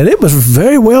 and it was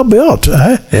very well built.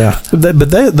 But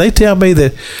they tell me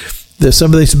that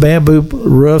some of these bamboo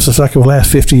roofs are like the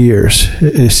last 50 years.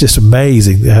 It's just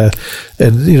amazing. And,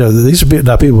 these are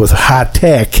not people with high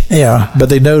tech, but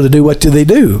they know to do what they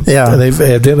do. Yeah. And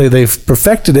they've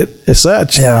perfected it as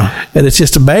such. Yeah. And it's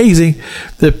just amazing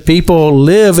that people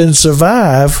live and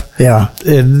survive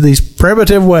in these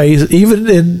primitive ways, even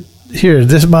in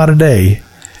this modern day.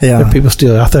 Yeah. And people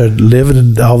still out there living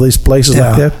in all these places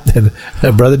like that.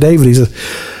 And Brother David, he says,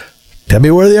 tell me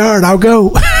where they are and I'll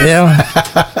go. Yeah.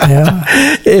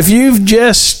 If you've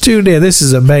just tuned in, this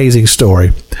is an amazing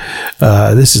story.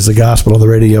 This is the Gospel on the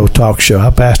Radio talk show.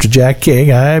 I'm Pastor Jack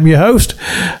King. I am your host.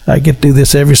 I get to do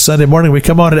this every Sunday morning. We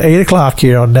come on at 8 o'clock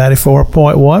here on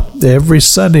 94.1 every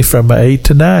Sunday from 8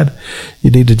 to 9.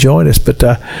 You need to join us. But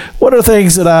one of the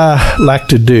things that I like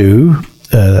to do,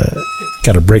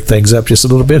 kind of break things up just a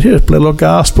little bit here, play a little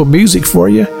gospel music for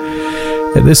you.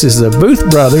 And this is the Booth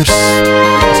Brothers.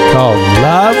 It's called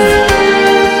Love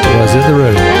Was in the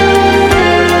Room.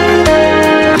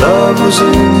 Love was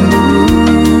in the room.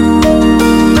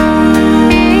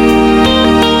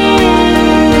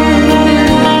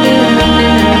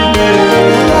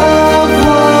 Love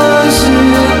was in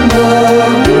the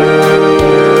room.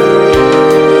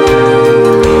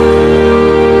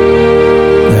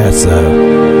 That's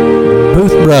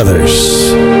Booth Brothers.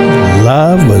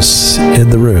 Love Was in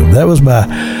the Room. That was my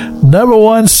number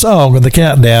one song in the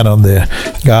countdown on the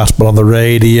Gospel on the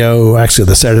Radio, actually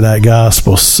the Saturday Night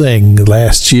Gospel Sing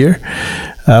last year.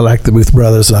 I like the Booth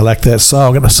Brothers, and I like that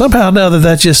song. And somehow or another,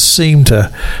 that just seemed to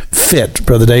fit,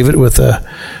 Brother David, with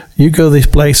you go to these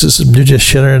places and you're just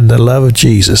sharing the love of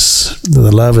Jesus.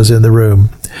 The love is in the room.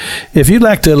 If you'd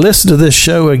like to listen to this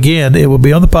show again, it will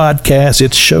be on the podcast.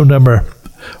 It's show number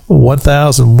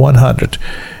 1100.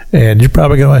 And you're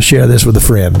probably going to want to share this with a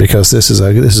friend, because this is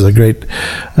a great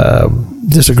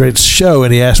just a great show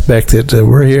in the aspect that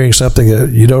we're hearing something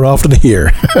that you don't often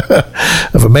hear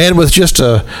of a man with just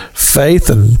a faith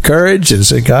and courage and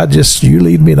say, God, just you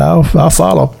lead me and I'll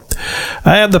follow.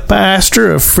 I am the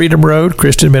pastor of Freedom Road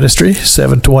Christian Ministry,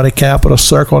 720 Capitol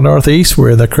Circle Northeast.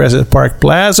 We're in the Crescent Park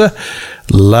Plaza.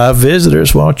 Love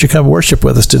visitors. Why don't you come worship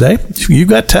with us today? If you've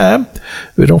got time,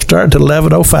 we don't start until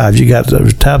 11:05. You got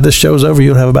the time this show's over,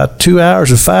 you'll have about 2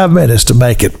 hours and 5 minutes to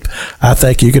make it. I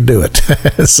think you can do it.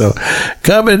 So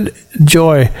come and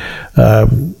enjoy a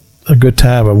good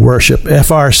time of worship.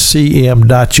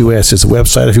 frcm.us is the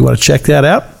website if you want to check that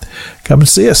out. Come and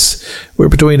see us. We're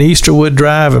between Easterwood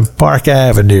Drive and Park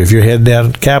Avenue. If you're heading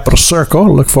down Capitol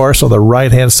Circle, look for us on the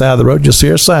right-hand side of the road. You'll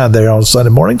see our sign there on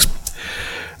Sunday mornings.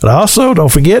 And also,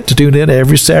 don't forget to tune in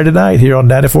every Saturday night here on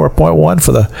 94.1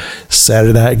 for the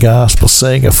Saturday Night Gospel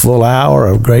Sing, a full hour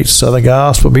of great Southern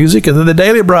gospel music. And then the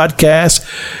daily broadcast,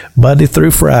 Monday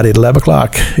through Friday at 11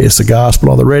 o'clock. It's the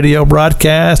Gospel on the Radio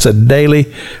broadcast, a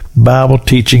daily Bible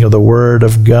teaching of the Word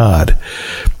of God.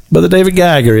 Brother David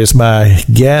Geiger is my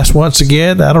guest once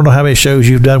again. I don't know how many shows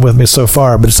you've done with me so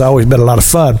far, but it's always been a lot of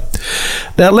fun.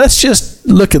 Now, let's just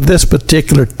look at this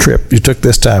particular trip you took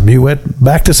this time. You went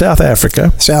back to South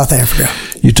Africa. South Africa.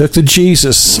 You took the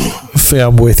Jesus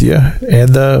film with you and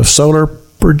the solar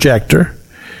projector.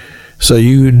 So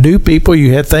you knew people.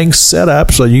 You had things set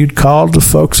up. So you called the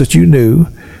folks that you knew.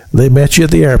 They met you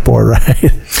at the airport,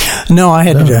 right? No, I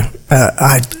had to.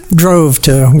 I drove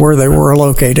to where they were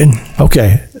located.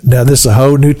 Okay. Now, this is a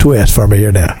whole new twist for me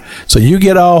here now. So you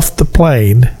get off the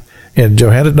plane in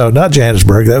Johannesburg. No, not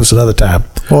Johannesburg. That was another time.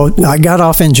 Well, I got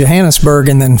off in Johannesburg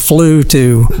and then flew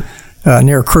to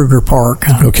near Kruger Park.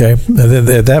 Okay. And then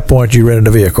at that point, you rented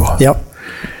a vehicle. Yep.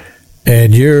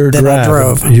 And you're then driving. I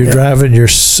drove. You're driving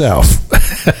yourself.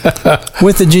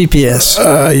 With the GPS.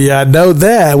 Yeah, I know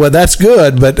that. Well, that's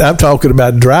good, but I'm talking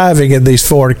about driving in these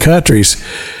foreign countries.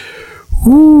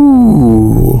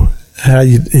 Ooh.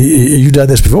 You've done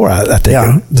this before, I think.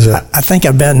 Yeah. I think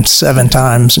I've been 7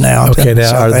 times now. Okay,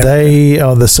 now, are they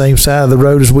on the same side of the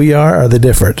road as we are, or are they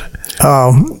different?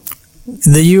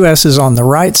 The U.S. is on the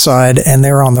right side, and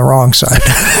they're on the wrong side.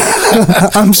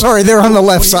 I'm sorry, they're on the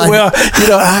left side. Well,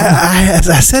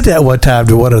 I said that one time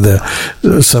to one of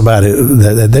somebody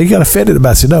that they got offended about.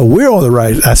 I said, no, we're on the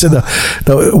right. I said, no,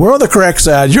 we're on the correct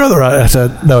side. You're on the right. I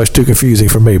said, no, it's too confusing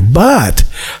for me. But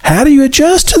how do you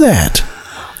adjust to that?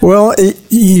 Well,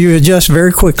 you adjust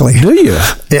very quickly. Do you?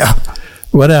 Yeah.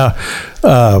 Well, now,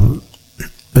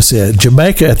 let's see.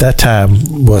 Jamaica at that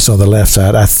time was on the left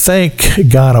side. I think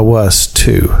Ghana was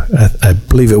too. I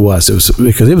believe it was. It was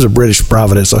because it was a British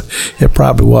province, so it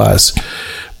probably was.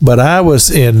 But I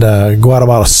was in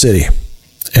Guatemala City,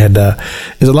 and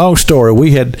it's a long story.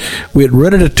 We had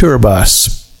rented a tour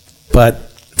bus, but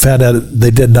found out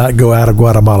they did not go out of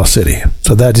Guatemala City.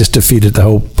 So that just defeated the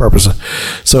whole purpose.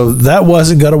 So that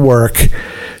wasn't going to work.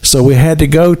 So we had to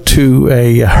go to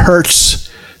a Hertz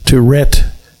to rent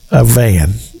a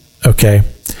van. Okay.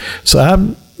 So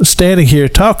I'm standing here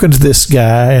talking to this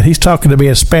guy, and he's talking to me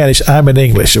in Spanish. I'm in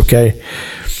English. Okay.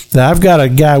 Now, I've got a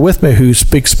guy with me who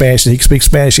speaks Spanish, and he can speak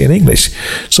Spanish and English.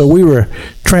 So we were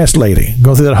translating,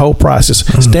 going through that whole process,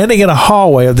 standing in a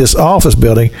hallway of this office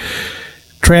building,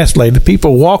 translating,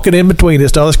 people walking in between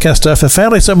us, all this kind of stuff. And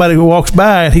finally, somebody who walks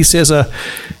by, and he says, and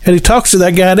he talks to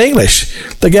that guy in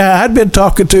English. The guy I'd been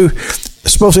talking to,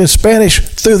 supposedly in Spanish,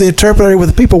 through the interpreter with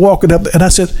the people walking up. And I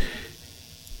said,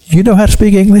 you know how to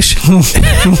speak English?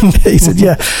 He said,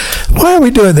 yeah. Why are we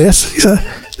doing this? He said,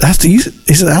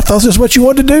 I thought this is what you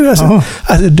wanted to do. I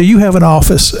said, do you have an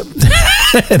office?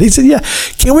 And he said, yeah.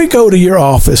 Can we go to your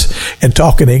office and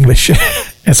talk in English?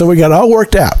 And so we got it all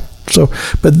worked out. So,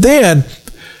 but then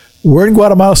we're in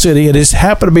Guatemala City. It just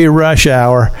happened to be rush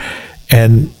hour,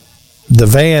 and the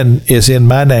van is in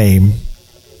my name.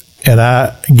 And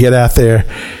I get out there,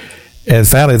 and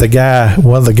finally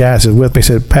one of the guys is with me,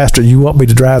 said, Pastor, you want me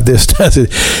to drive this? I said,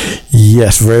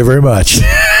 yes, very, very much.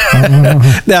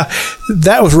 Now,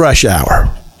 that was rush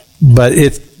hour, but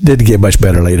it didn't get much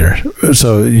better later.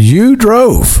 So you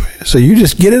drove. So you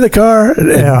just get in the car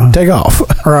and take off.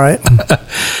 Right.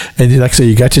 And like I said,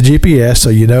 you got your GPS,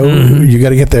 so you know you got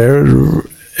to get there.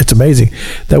 It's amazing.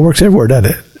 That works everywhere,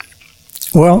 doesn't it?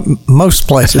 Well, most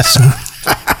places.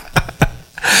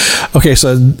 Okay,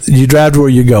 so you drive to where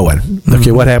you're going.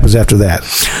 Okay, what happens after that?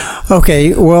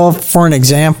 Okay, well, for an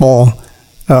example,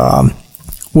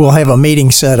 we'll have a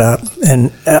meeting set up,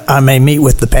 and I may meet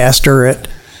with the pastor at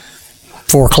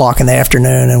 4:00 in the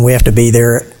afternoon, and we have to be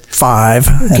there at 5,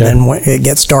 and then it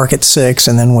gets dark at 6,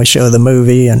 and then we show the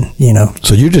movie, and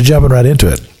So you're just jumping right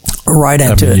into it. right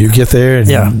into it. You get there,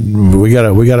 and we got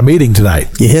a meeting tonight.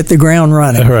 You hit the ground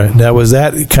running. All right. Now, was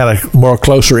that kind of more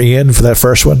closer in for that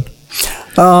first one?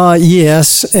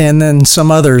 Yes, and then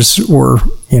some others were,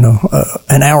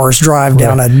 an hour's drive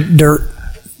down a dirt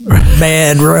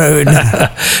bad road.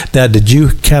 Now, did you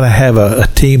kind of have a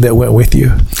team that went with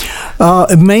you?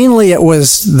 Mainly, it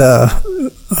was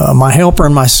my helper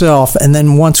and myself, and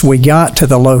then once we got to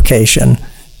the location,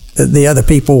 the other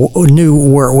people knew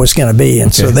where it was going to be,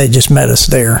 and so they just met us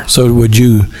there. So would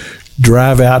you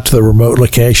drive out to the remote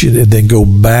location and then go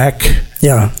back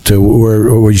to where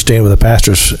were you staying with in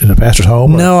the pastor's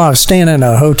home? No, I was staying in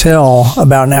a hotel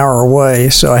about an hour away,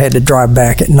 so I had to drive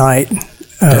back at night.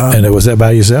 And was that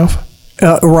by yourself?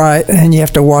 Right, and you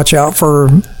have to watch out for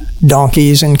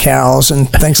donkeys and cows and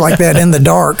things like that in the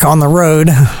dark on the road.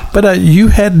 But you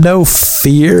had no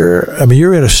fear. I mean,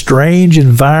 you're in a strange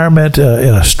environment,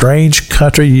 in a strange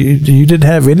country. You didn't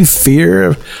have any fear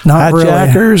of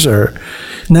hijackers or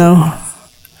no.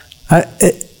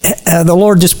 The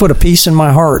Lord just put a peace in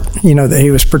my heart, that He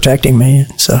was protecting me.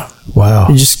 So wow,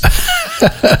 you just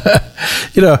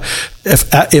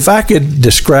if I could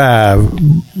describe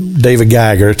David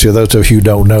Geiger to those of you who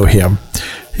don't know him,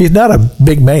 he's not a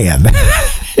big man.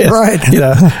 Right.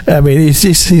 I mean,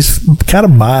 he's kind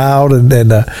of mild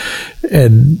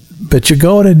but you're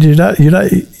going and you're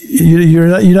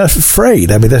not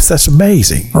afraid. I mean, that's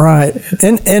amazing. Right.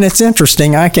 And it's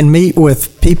interesting. I can meet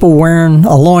with people wearing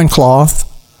a loincloth,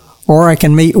 or I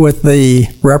can meet with the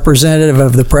representative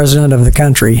of the president of the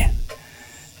country.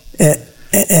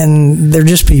 And they're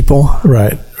just people.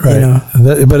 Right. But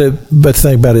the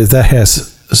thing about it is that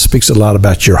speaks a lot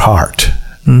about your heart.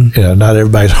 Not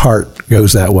everybody's heart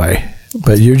goes that way,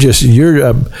 but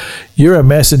you're a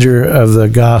messenger of the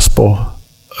gospel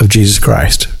of Jesus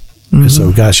Christ. And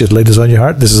so God should lead us on your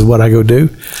heart. This is what I go do.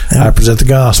 I present the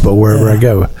gospel wherever I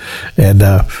go, and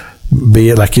be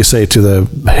it like you say to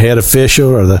the head official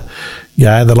or the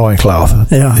guy in the loincloth.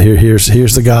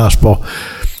 Here's the gospel,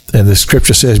 and the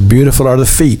scripture says, "Beautiful are the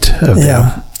feet of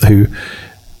them who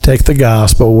take the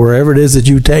gospel wherever it is that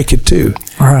you take it to."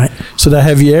 All right. So now,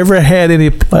 have you ever had any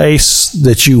place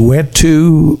that you went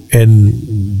to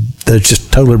and that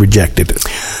just totally rejected it?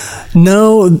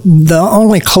 No, the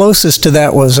only closest to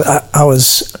that was I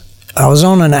was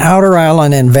on an outer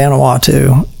island in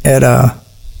Vanuatu at a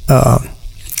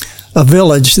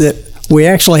village that we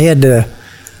actually had to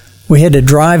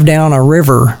drive down a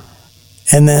river,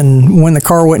 and then when the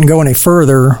car wouldn't go any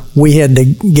further, we had to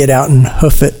get out and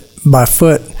hoof it by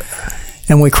foot.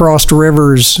 And we crossed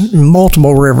rivers,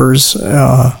 multiple rivers.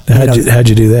 How'd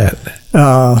you do that?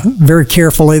 Very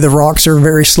carefully. The rocks are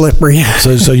very slippery.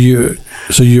 So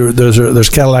there's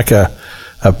kind of like a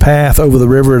path over the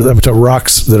river to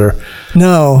rocks that are.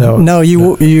 No.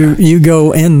 You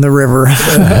go in the river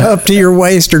up to your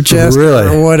waist or chest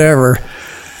or whatever.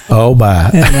 Oh my!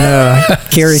 And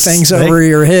carry things over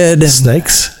your head.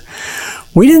 Snakes.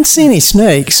 We didn't see any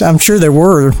snakes. I'm sure there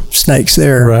were snakes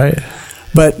there. Right.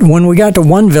 But when we got to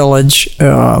one village,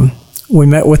 we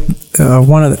met with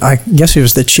I guess he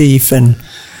was the chief, and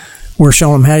we're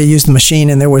showing him how to use the machine.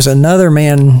 And there was another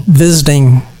man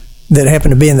visiting that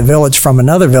happened to be in the village from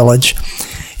another village,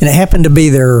 and it happened to be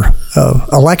their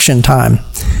election time.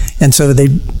 And so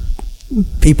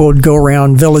people would go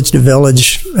around village to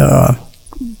village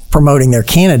promoting their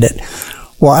candidate.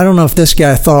 Well, I don't know if this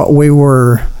guy thought we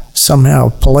were somehow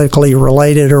politically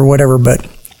related or whatever, but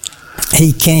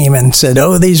he came and said,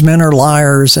 "Oh, these men are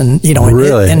liars," and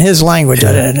really? in his language.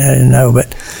 I didn't know,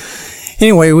 but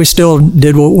anyway, we still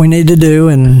did what we needed to do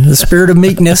in the spirit of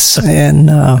meekness, and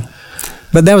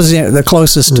but that was the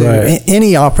closest to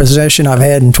any opposition I've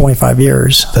had in 25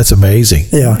 years. That's amazing.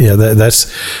 Yeah.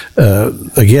 That's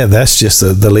again, that's just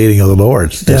the leading of the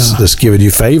Lord. That's giving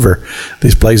you favor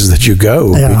these places that you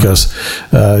go, because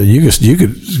you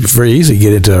could very easily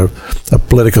get into a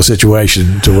political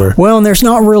situation to where. Well, and there's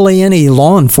not really any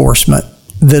law enforcement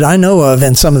that I know of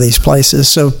in some of these places,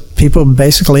 so people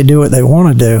basically do what they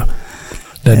want to do.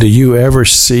 Now, do you ever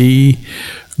see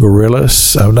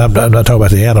gorillas? I'm not talking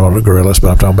about the animal gorillas,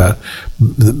 but I'm talking about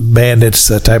the bandits,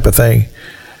 that type of thing.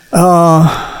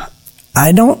 Not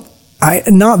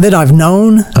that I've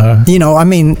known. I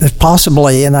mean,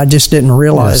 possibly, and I just didn't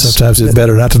realize. Sometimes it's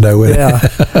better not to know.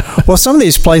 Well, some of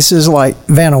these places like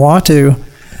Vanuatu,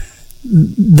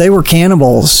 they were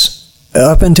cannibals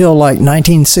up until like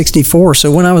 1964.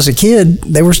 So when I was a kid,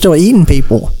 they were still eating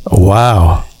people.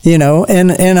 Wow.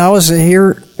 And I was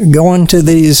here going to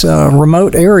these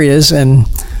remote areas, and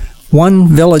one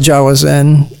village I was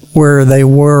in where they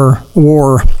wore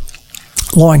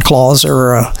loincloths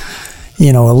or a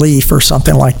leaf or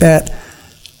something like that.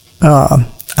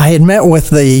 I had met with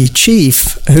the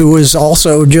chief, who was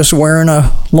also just wearing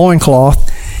a loincloth,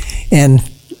 and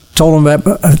told him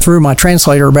about, through my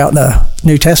translator, about the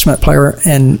New Testament player,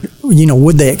 and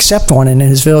would they accept one in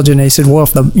his village? And they said, well,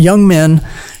 if the young men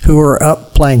who are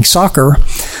up playing soccer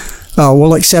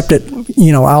will accept it,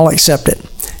 I'll accept it.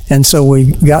 And so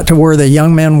we got to where the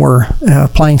young men were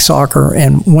playing soccer,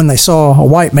 and when they saw a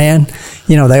white man,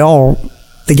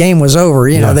 the game was over.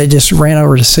 They just ran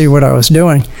over to see what I was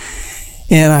doing,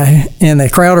 and they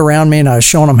crowd around me, and I was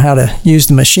showing them how to use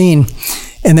the machine.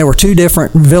 And there were two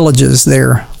different villages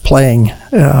there playing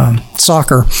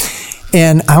soccer,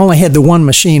 and I only had the one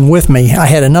machine with me. I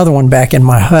had another one back in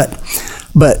my hut,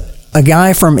 but a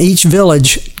guy from each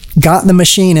village got the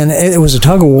machine, and it was a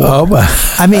tug of war.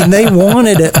 Oh, I mean, they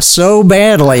wanted it so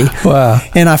badly. Wow.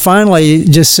 And I finally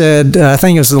just said, I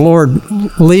think it was the Lord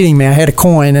leading me. I had a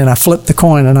coin, and I flipped the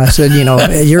coin, and I said,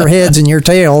 your heads and your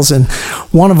tails. And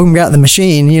one of them got the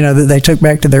machine, that they took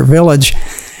back to their village.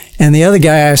 And the other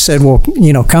guy, I said, well,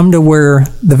 come to where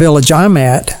the village I'm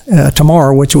at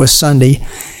tomorrow, which was Sunday,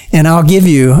 and I'll give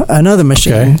you another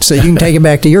machine so you can take it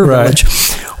back to your village.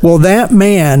 Well, that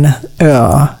man,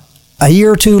 a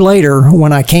year or two later,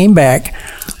 when I came back,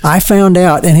 I found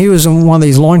out, and he was one of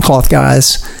these loincloth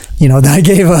guys, that I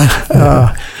gave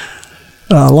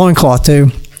a loincloth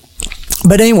to.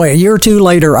 But anyway, a year or two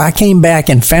later, I came back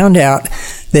and found out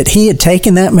that he had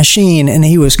taken that machine and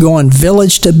he was going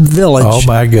village to village. Oh,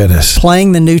 my goodness.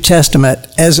 Playing the New Testament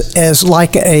as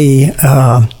like a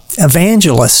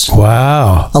evangelist.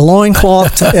 Wow. A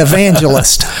loincloth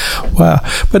evangelist. Wow.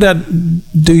 But now,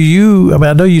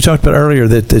 I know you talked about earlier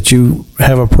that you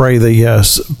have a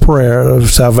prayer of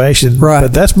salvation. Right.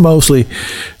 But that's mostly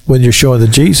when you're showing the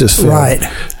Jesus film. Right.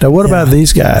 Now, what about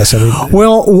these guys?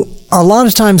 Well, a lot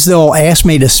of times they'll ask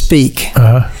me to speak.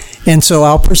 Uh-huh. And so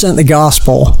I'll present the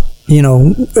gospel,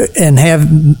 and have,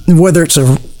 whether it's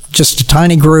just a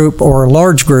tiny group or a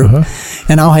large group,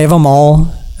 and I'll have them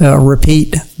all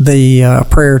repeat the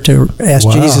prayer to ask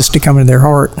Jesus to come into their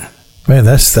heart. Man,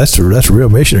 that's real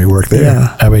missionary work there.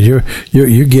 Yeah. I mean,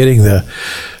 you're getting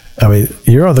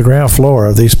you're on the ground floor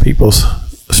of these people's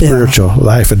spiritual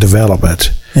life and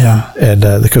development. Yeah. And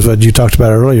because what you talked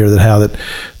about earlier,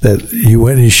 that you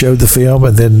went and you showed the film,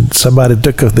 and then somebody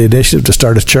took the initiative to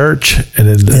start a church, and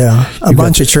then a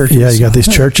bunch of churches. Yeah, you got these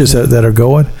churches that are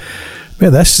going.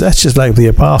 Man, that's just like the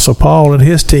Apostle Paul and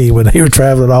his team when they were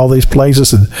traveling all these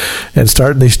places and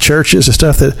starting these churches and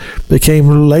stuff that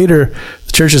became later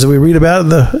the churches that we read about in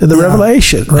the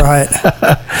Revelation. Right.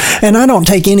 And I don't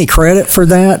take any credit for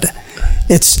that.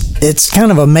 It's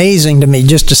kind of amazing to me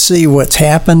just to see what's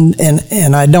happened,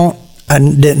 and I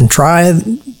didn't try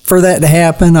for that to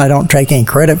happen. I don't take any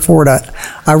credit for it.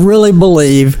 I really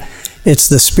believe it's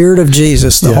the Spirit of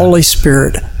Jesus, the Holy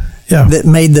Spirit, that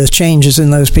made the changes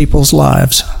in those people's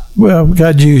lives. Well,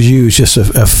 God used you as just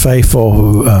a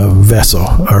faithful vessel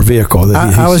or vehicle.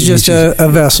 I was just a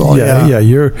vessel. Yeah.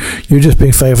 You're just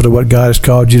being faithful to what God has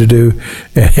called you to do,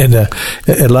 and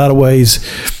in a lot of ways.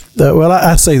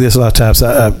 I say this a lot of times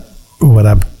when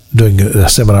I'm doing a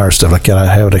seminar and stuff like that. I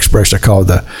have an expression I call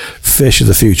the fish of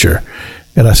the future.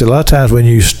 And I say a lot of times when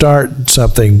you start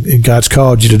something and God's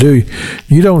called you to do,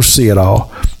 you don't see it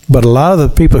all. But a lot of the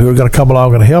people who are going to come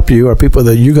along and help you are people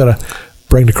that you're going to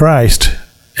bring to Christ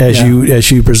as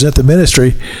you present the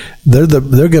ministry. They're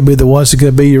going to be the ones that are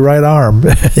going to be your right arm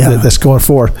that's going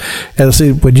forth. And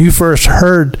see, when you first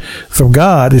heard from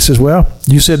God, He says, "Well,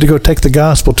 you said to go take the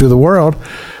gospel to the world.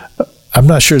 I'm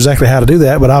not sure exactly how to do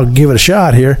that, but I'll give it a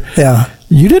shot here." Yeah.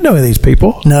 You didn't know any of these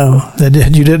people. No.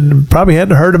 And you probably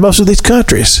hadn't heard of most of these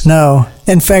countries. No.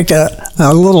 In fact,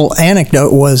 a little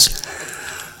anecdote was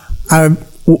I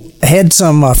had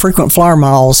some frequent flyer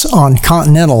miles on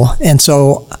Continental, and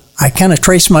so I kind of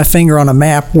traced my finger on a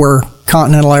map where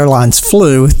Continental Airlines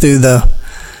flew through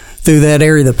that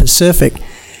area of the Pacific.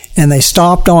 And they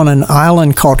stopped on an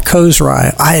island called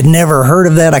Kozrai. I had never heard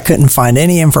of that. I couldn't find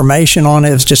any information on it.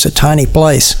 It was just a tiny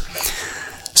place.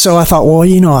 So I thought, well,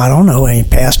 I don't know any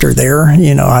pastor there. I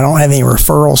don't have any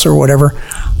referrals or whatever.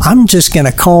 I'm just going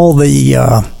to call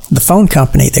the phone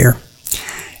company there.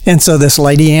 And so this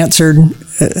lady answered,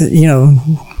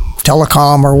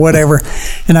 telecom or whatever.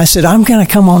 And I said, I'm going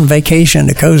to come on vacation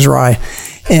to Kozrai,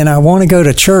 and I want to go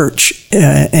to church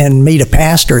and meet a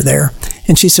pastor there.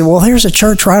 And she said, well, there's a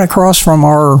church right across from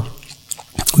our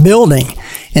building.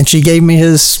 And she gave me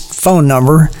his phone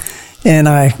number, and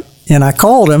I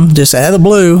called him just out of the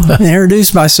blue and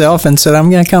introduced myself and said,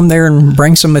 I'm going to come there and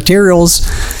bring some materials.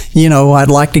 I'd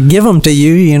like to give them to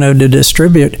you, to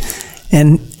distribute.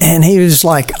 And he was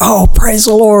like, oh, praise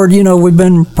the Lord. We've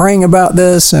been praying about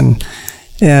this. And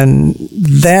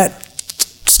that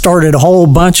started a whole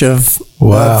bunch of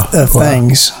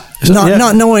things.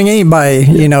 Not knowing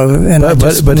anybody, and I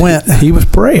just went. He was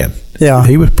praying. Yeah,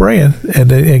 he was praying,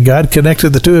 and God connected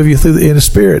the two of you in the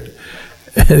Spirit,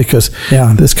 because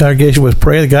this congregation was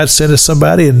praying. God sent us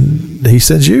somebody, and He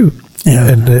sends you. Yeah,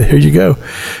 and here you go.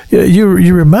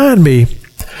 You remind me.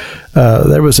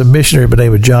 There was a missionary by the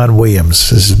name of John Williams.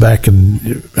 This is back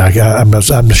in. I'm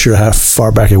not sure how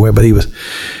far back it went, but he was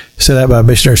sent out by a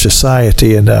missionary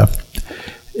society, and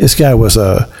this guy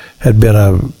had been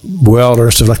a welder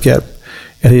and stuff like that,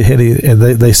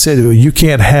 and they said, well, you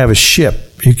can't have a ship.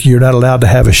 You're not allowed to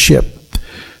have a ship.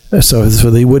 So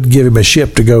they wouldn't give him a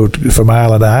ship to go from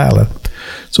island to island.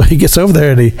 So he gets over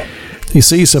there and he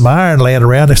sees some iron laying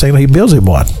around. Next thing he builds him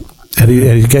one, and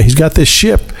he's got this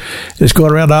ship. And it's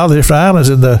going around all the different islands,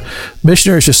 and the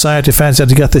missionary society finds out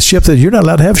he got this ship that you're not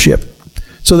allowed to have a ship.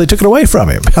 So they took it away from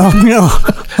him. Oh no!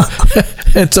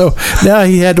 And so now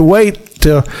he had to wait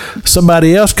till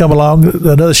somebody else come along,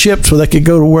 another ship, so they could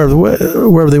go to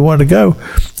wherever they wanted to go.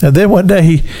 And then one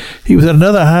day he was at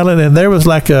another island, and there was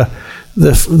like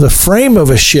the frame of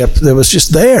a ship that was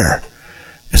just there.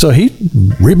 So he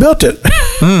rebuilt it,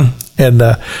 and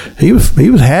he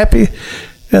was happy.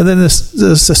 And then the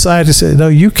society said, "No,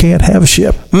 you can't have a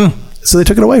ship." So they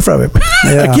took it away from him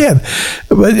again.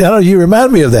 But you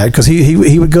remind me of that, because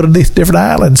he would go to these different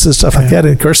islands and stuff like that.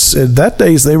 And of course, in that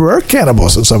days they were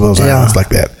cannibals in some of those islands like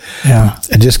that. Yeah,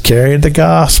 and just carrying the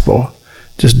gospel,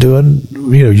 just doing,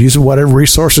 using whatever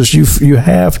resources you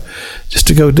have, just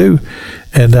to go do.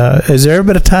 And has there ever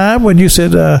been a time when you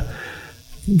said,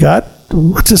 "God,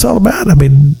 what's this all about?" I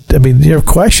mean, you ever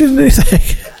questioned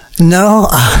anything? No,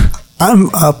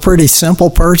 I'm a pretty simple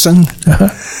person,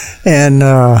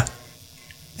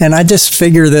 and I just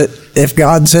figure that if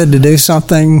God said to do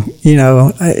something,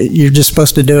 you're just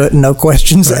supposed to do it, and no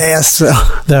questions asked. So.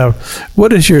 Now, what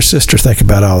does your sister think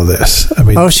about all of this? I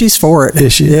mean, she's for it.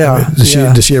 Is she? Yeah.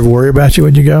 Does she ever worry about you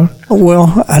when you go?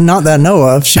 Well, not that I know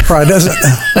of. She probably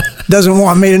doesn't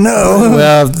want me to know.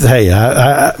 Well, hey,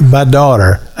 my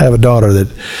daughter. I have a daughter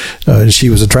that she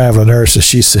was a traveling nurse, and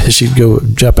she said she'd go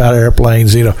jump out of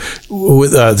airplanes,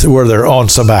 with, where they're on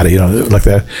somebody, like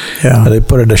that. Yeah. And they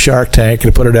put her in a shark tank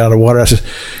and put her down in the water. I said,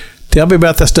 tell me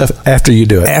about that stuff after you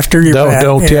do it. After you're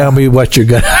don't tell me what you're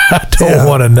going to. I don't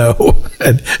want to know.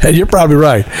 And you're probably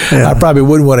right. Yeah. I probably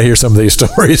wouldn't want to hear some of these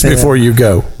stories before you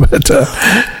go. But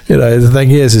the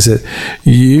thing is that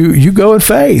you go in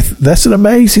faith. That's an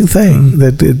amazing thing.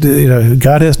 That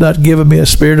God has not given me a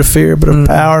spirit of fear, but of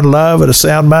power and love and a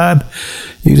sound mind.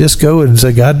 You just go and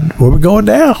say, God, where are we going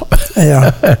now?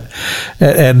 Yeah.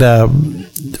 and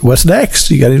what's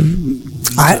next? You got to.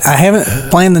 I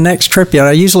haven't planned the next trip yet.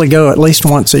 I usually go at least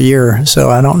once a year, so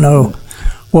I don't know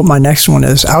what my next one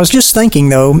is. I was just thinking,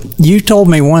 though, you told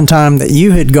me one time that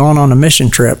you had gone on a mission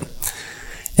trip,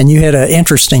 and you had an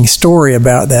interesting story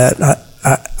about that.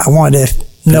 I wanted to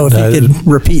know if you could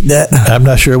repeat that. I'm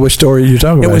not sure which story you're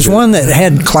talking about. It was one that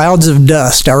had clouds of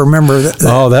dust. I remember that.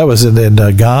 Oh, that was in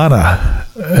Ghana.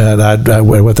 And I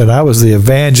went with it. I was the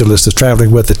evangelist that's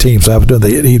traveling with the team, so I was doing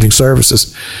the evening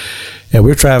services. And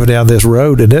we were traveling down this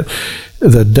road, and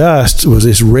the dust was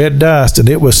this red dust, and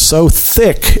it was so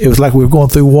thick, it was like we were going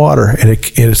through water, and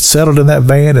it settled in that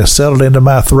van, and settled into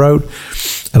my throat,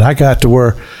 and I got to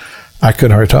where I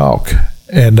couldn't hardly talk.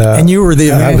 And you were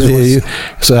the evangelist.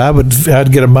 So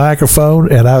I'd get a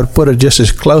microphone, and I would put it just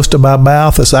as close to my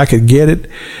mouth as I could get it,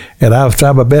 and I was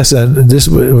trying my best. And this,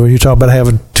 when you talk about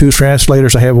having two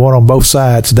translators, I have one on both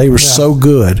sides. They were so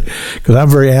good, because I'm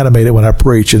very animated when I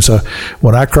preach, and so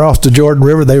when I crossed the Jordan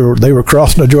River, they were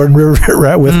crossing the Jordan River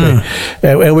right with me,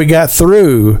 and we got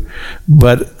through.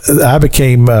 But I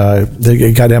became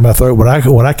it got down my throat.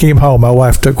 When I came home, my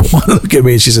wife took one look at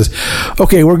me and she says,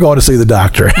 "Okay, we're going to see the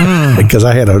doctor," because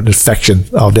I had an infection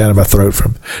all down in my throat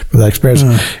from that experience.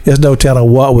 There's no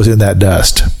telling what was in that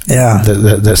dust. Yeah,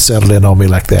 that settled in on me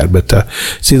like that. But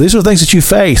see, these are things that you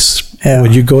face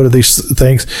when you go to these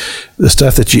things. The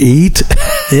stuff that you eat.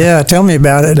 Yeah, tell me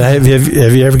about it. Have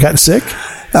you ever gotten sick?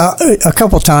 A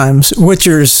couple times, which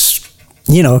is,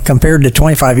 compared to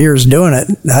 25 years doing it,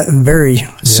 very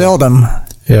seldom.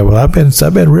 Yeah, well, I've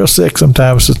been real sick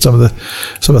sometimes with some of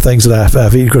the things that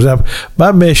I've eaten, because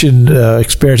my mission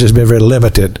experience has been very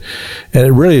limited, and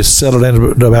it really has settled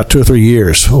into about 2 or 3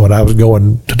 years when I was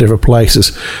going to different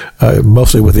places,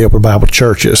 mostly with the Open Bible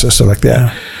churches and stuff like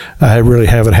that. Yeah. I really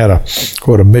haven't had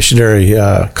a missionary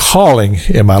calling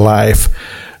in my life,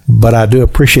 but I do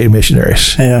appreciate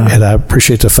missionaries, and I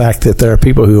appreciate the fact that there are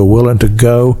people who are willing to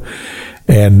go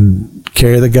and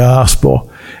carry the gospel.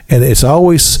 And it's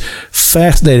always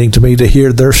fascinating to me to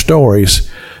hear their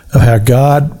stories of how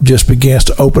God just begins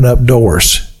to open up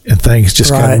doors and things,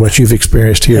 just kind Right. of what you've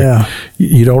experienced here. Yeah.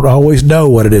 You don't always know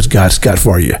what it is God's got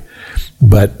for you,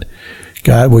 but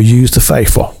God will use the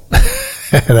faithful.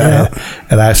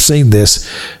 And I've seen this,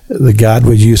 that God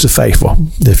will use the faithful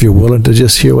if you're willing to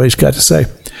just hear what He's got to say.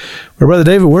 Well, Brother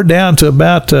David, we're down to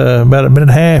about a minute and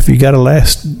a half. You got a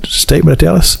last statement to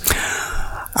tell us?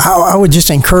 I would just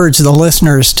encourage the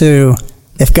listeners to,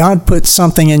 if God puts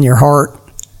something in your heart,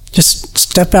 just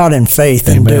step out in faith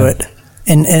and Amen. do it.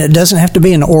 And it doesn't have to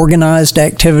be an organized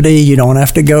activity. You don't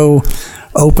have to go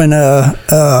open a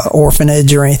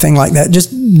orphanage or anything like that.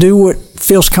 Just do what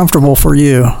feels comfortable for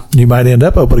you. You might end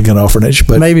up opening an orphanage,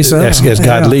 but Maybe so. as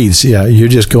God Yeah. leads. Yeah, you're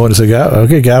just going to say, God,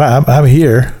 okay, God, I'm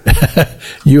here.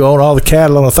 You own all the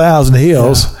cattle on 1,000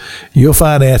 hills. Yeah. You'll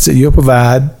finance it. You'll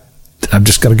provide. I'm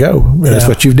just going to go. And that's Yeah.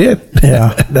 what you did.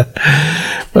 Yeah.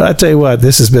 Well, I tell you what,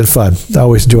 this has been fun. I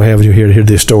always enjoy having you here to hear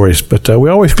these stories. But we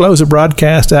always close the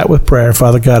broadcast out with prayer.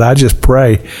 Father God, I just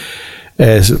pray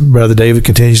as Brother David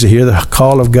continues to hear the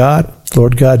call of God.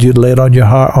 Lord God, you'd lay it on your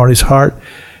heart, on his heart.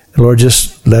 And Lord,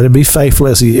 just let him be faithful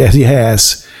as he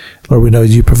has. Lord, we know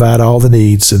you provide all the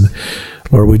needs. And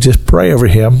Lord, we just pray over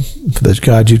him that,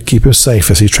 God, you'd keep him safe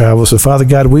as he travels. So, Father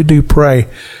God, we do pray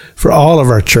for all of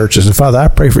our churches. And, Father, I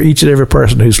pray for each and every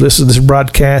person who's listening to this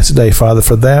broadcast today, Father,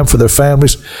 for them, for their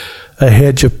families, a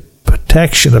hedge of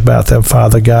protection about them,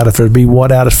 Father God. If there be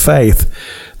one out of faith,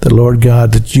 that, Lord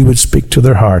God, that you would speak to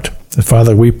their heart. And,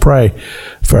 Father, we pray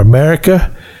for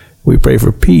America. We pray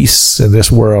for peace in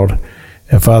this world.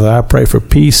 And, Father, I pray for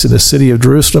peace in the city of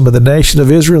Jerusalem and the nation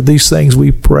of Israel. These things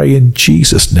we pray in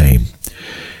Jesus' name.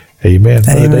 Amen.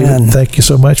 Brother Amen. David, thank you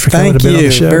so much for coming to be on the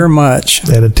show. Thank you very much.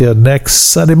 And until next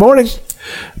Sunday morning,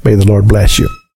 may the Lord bless you.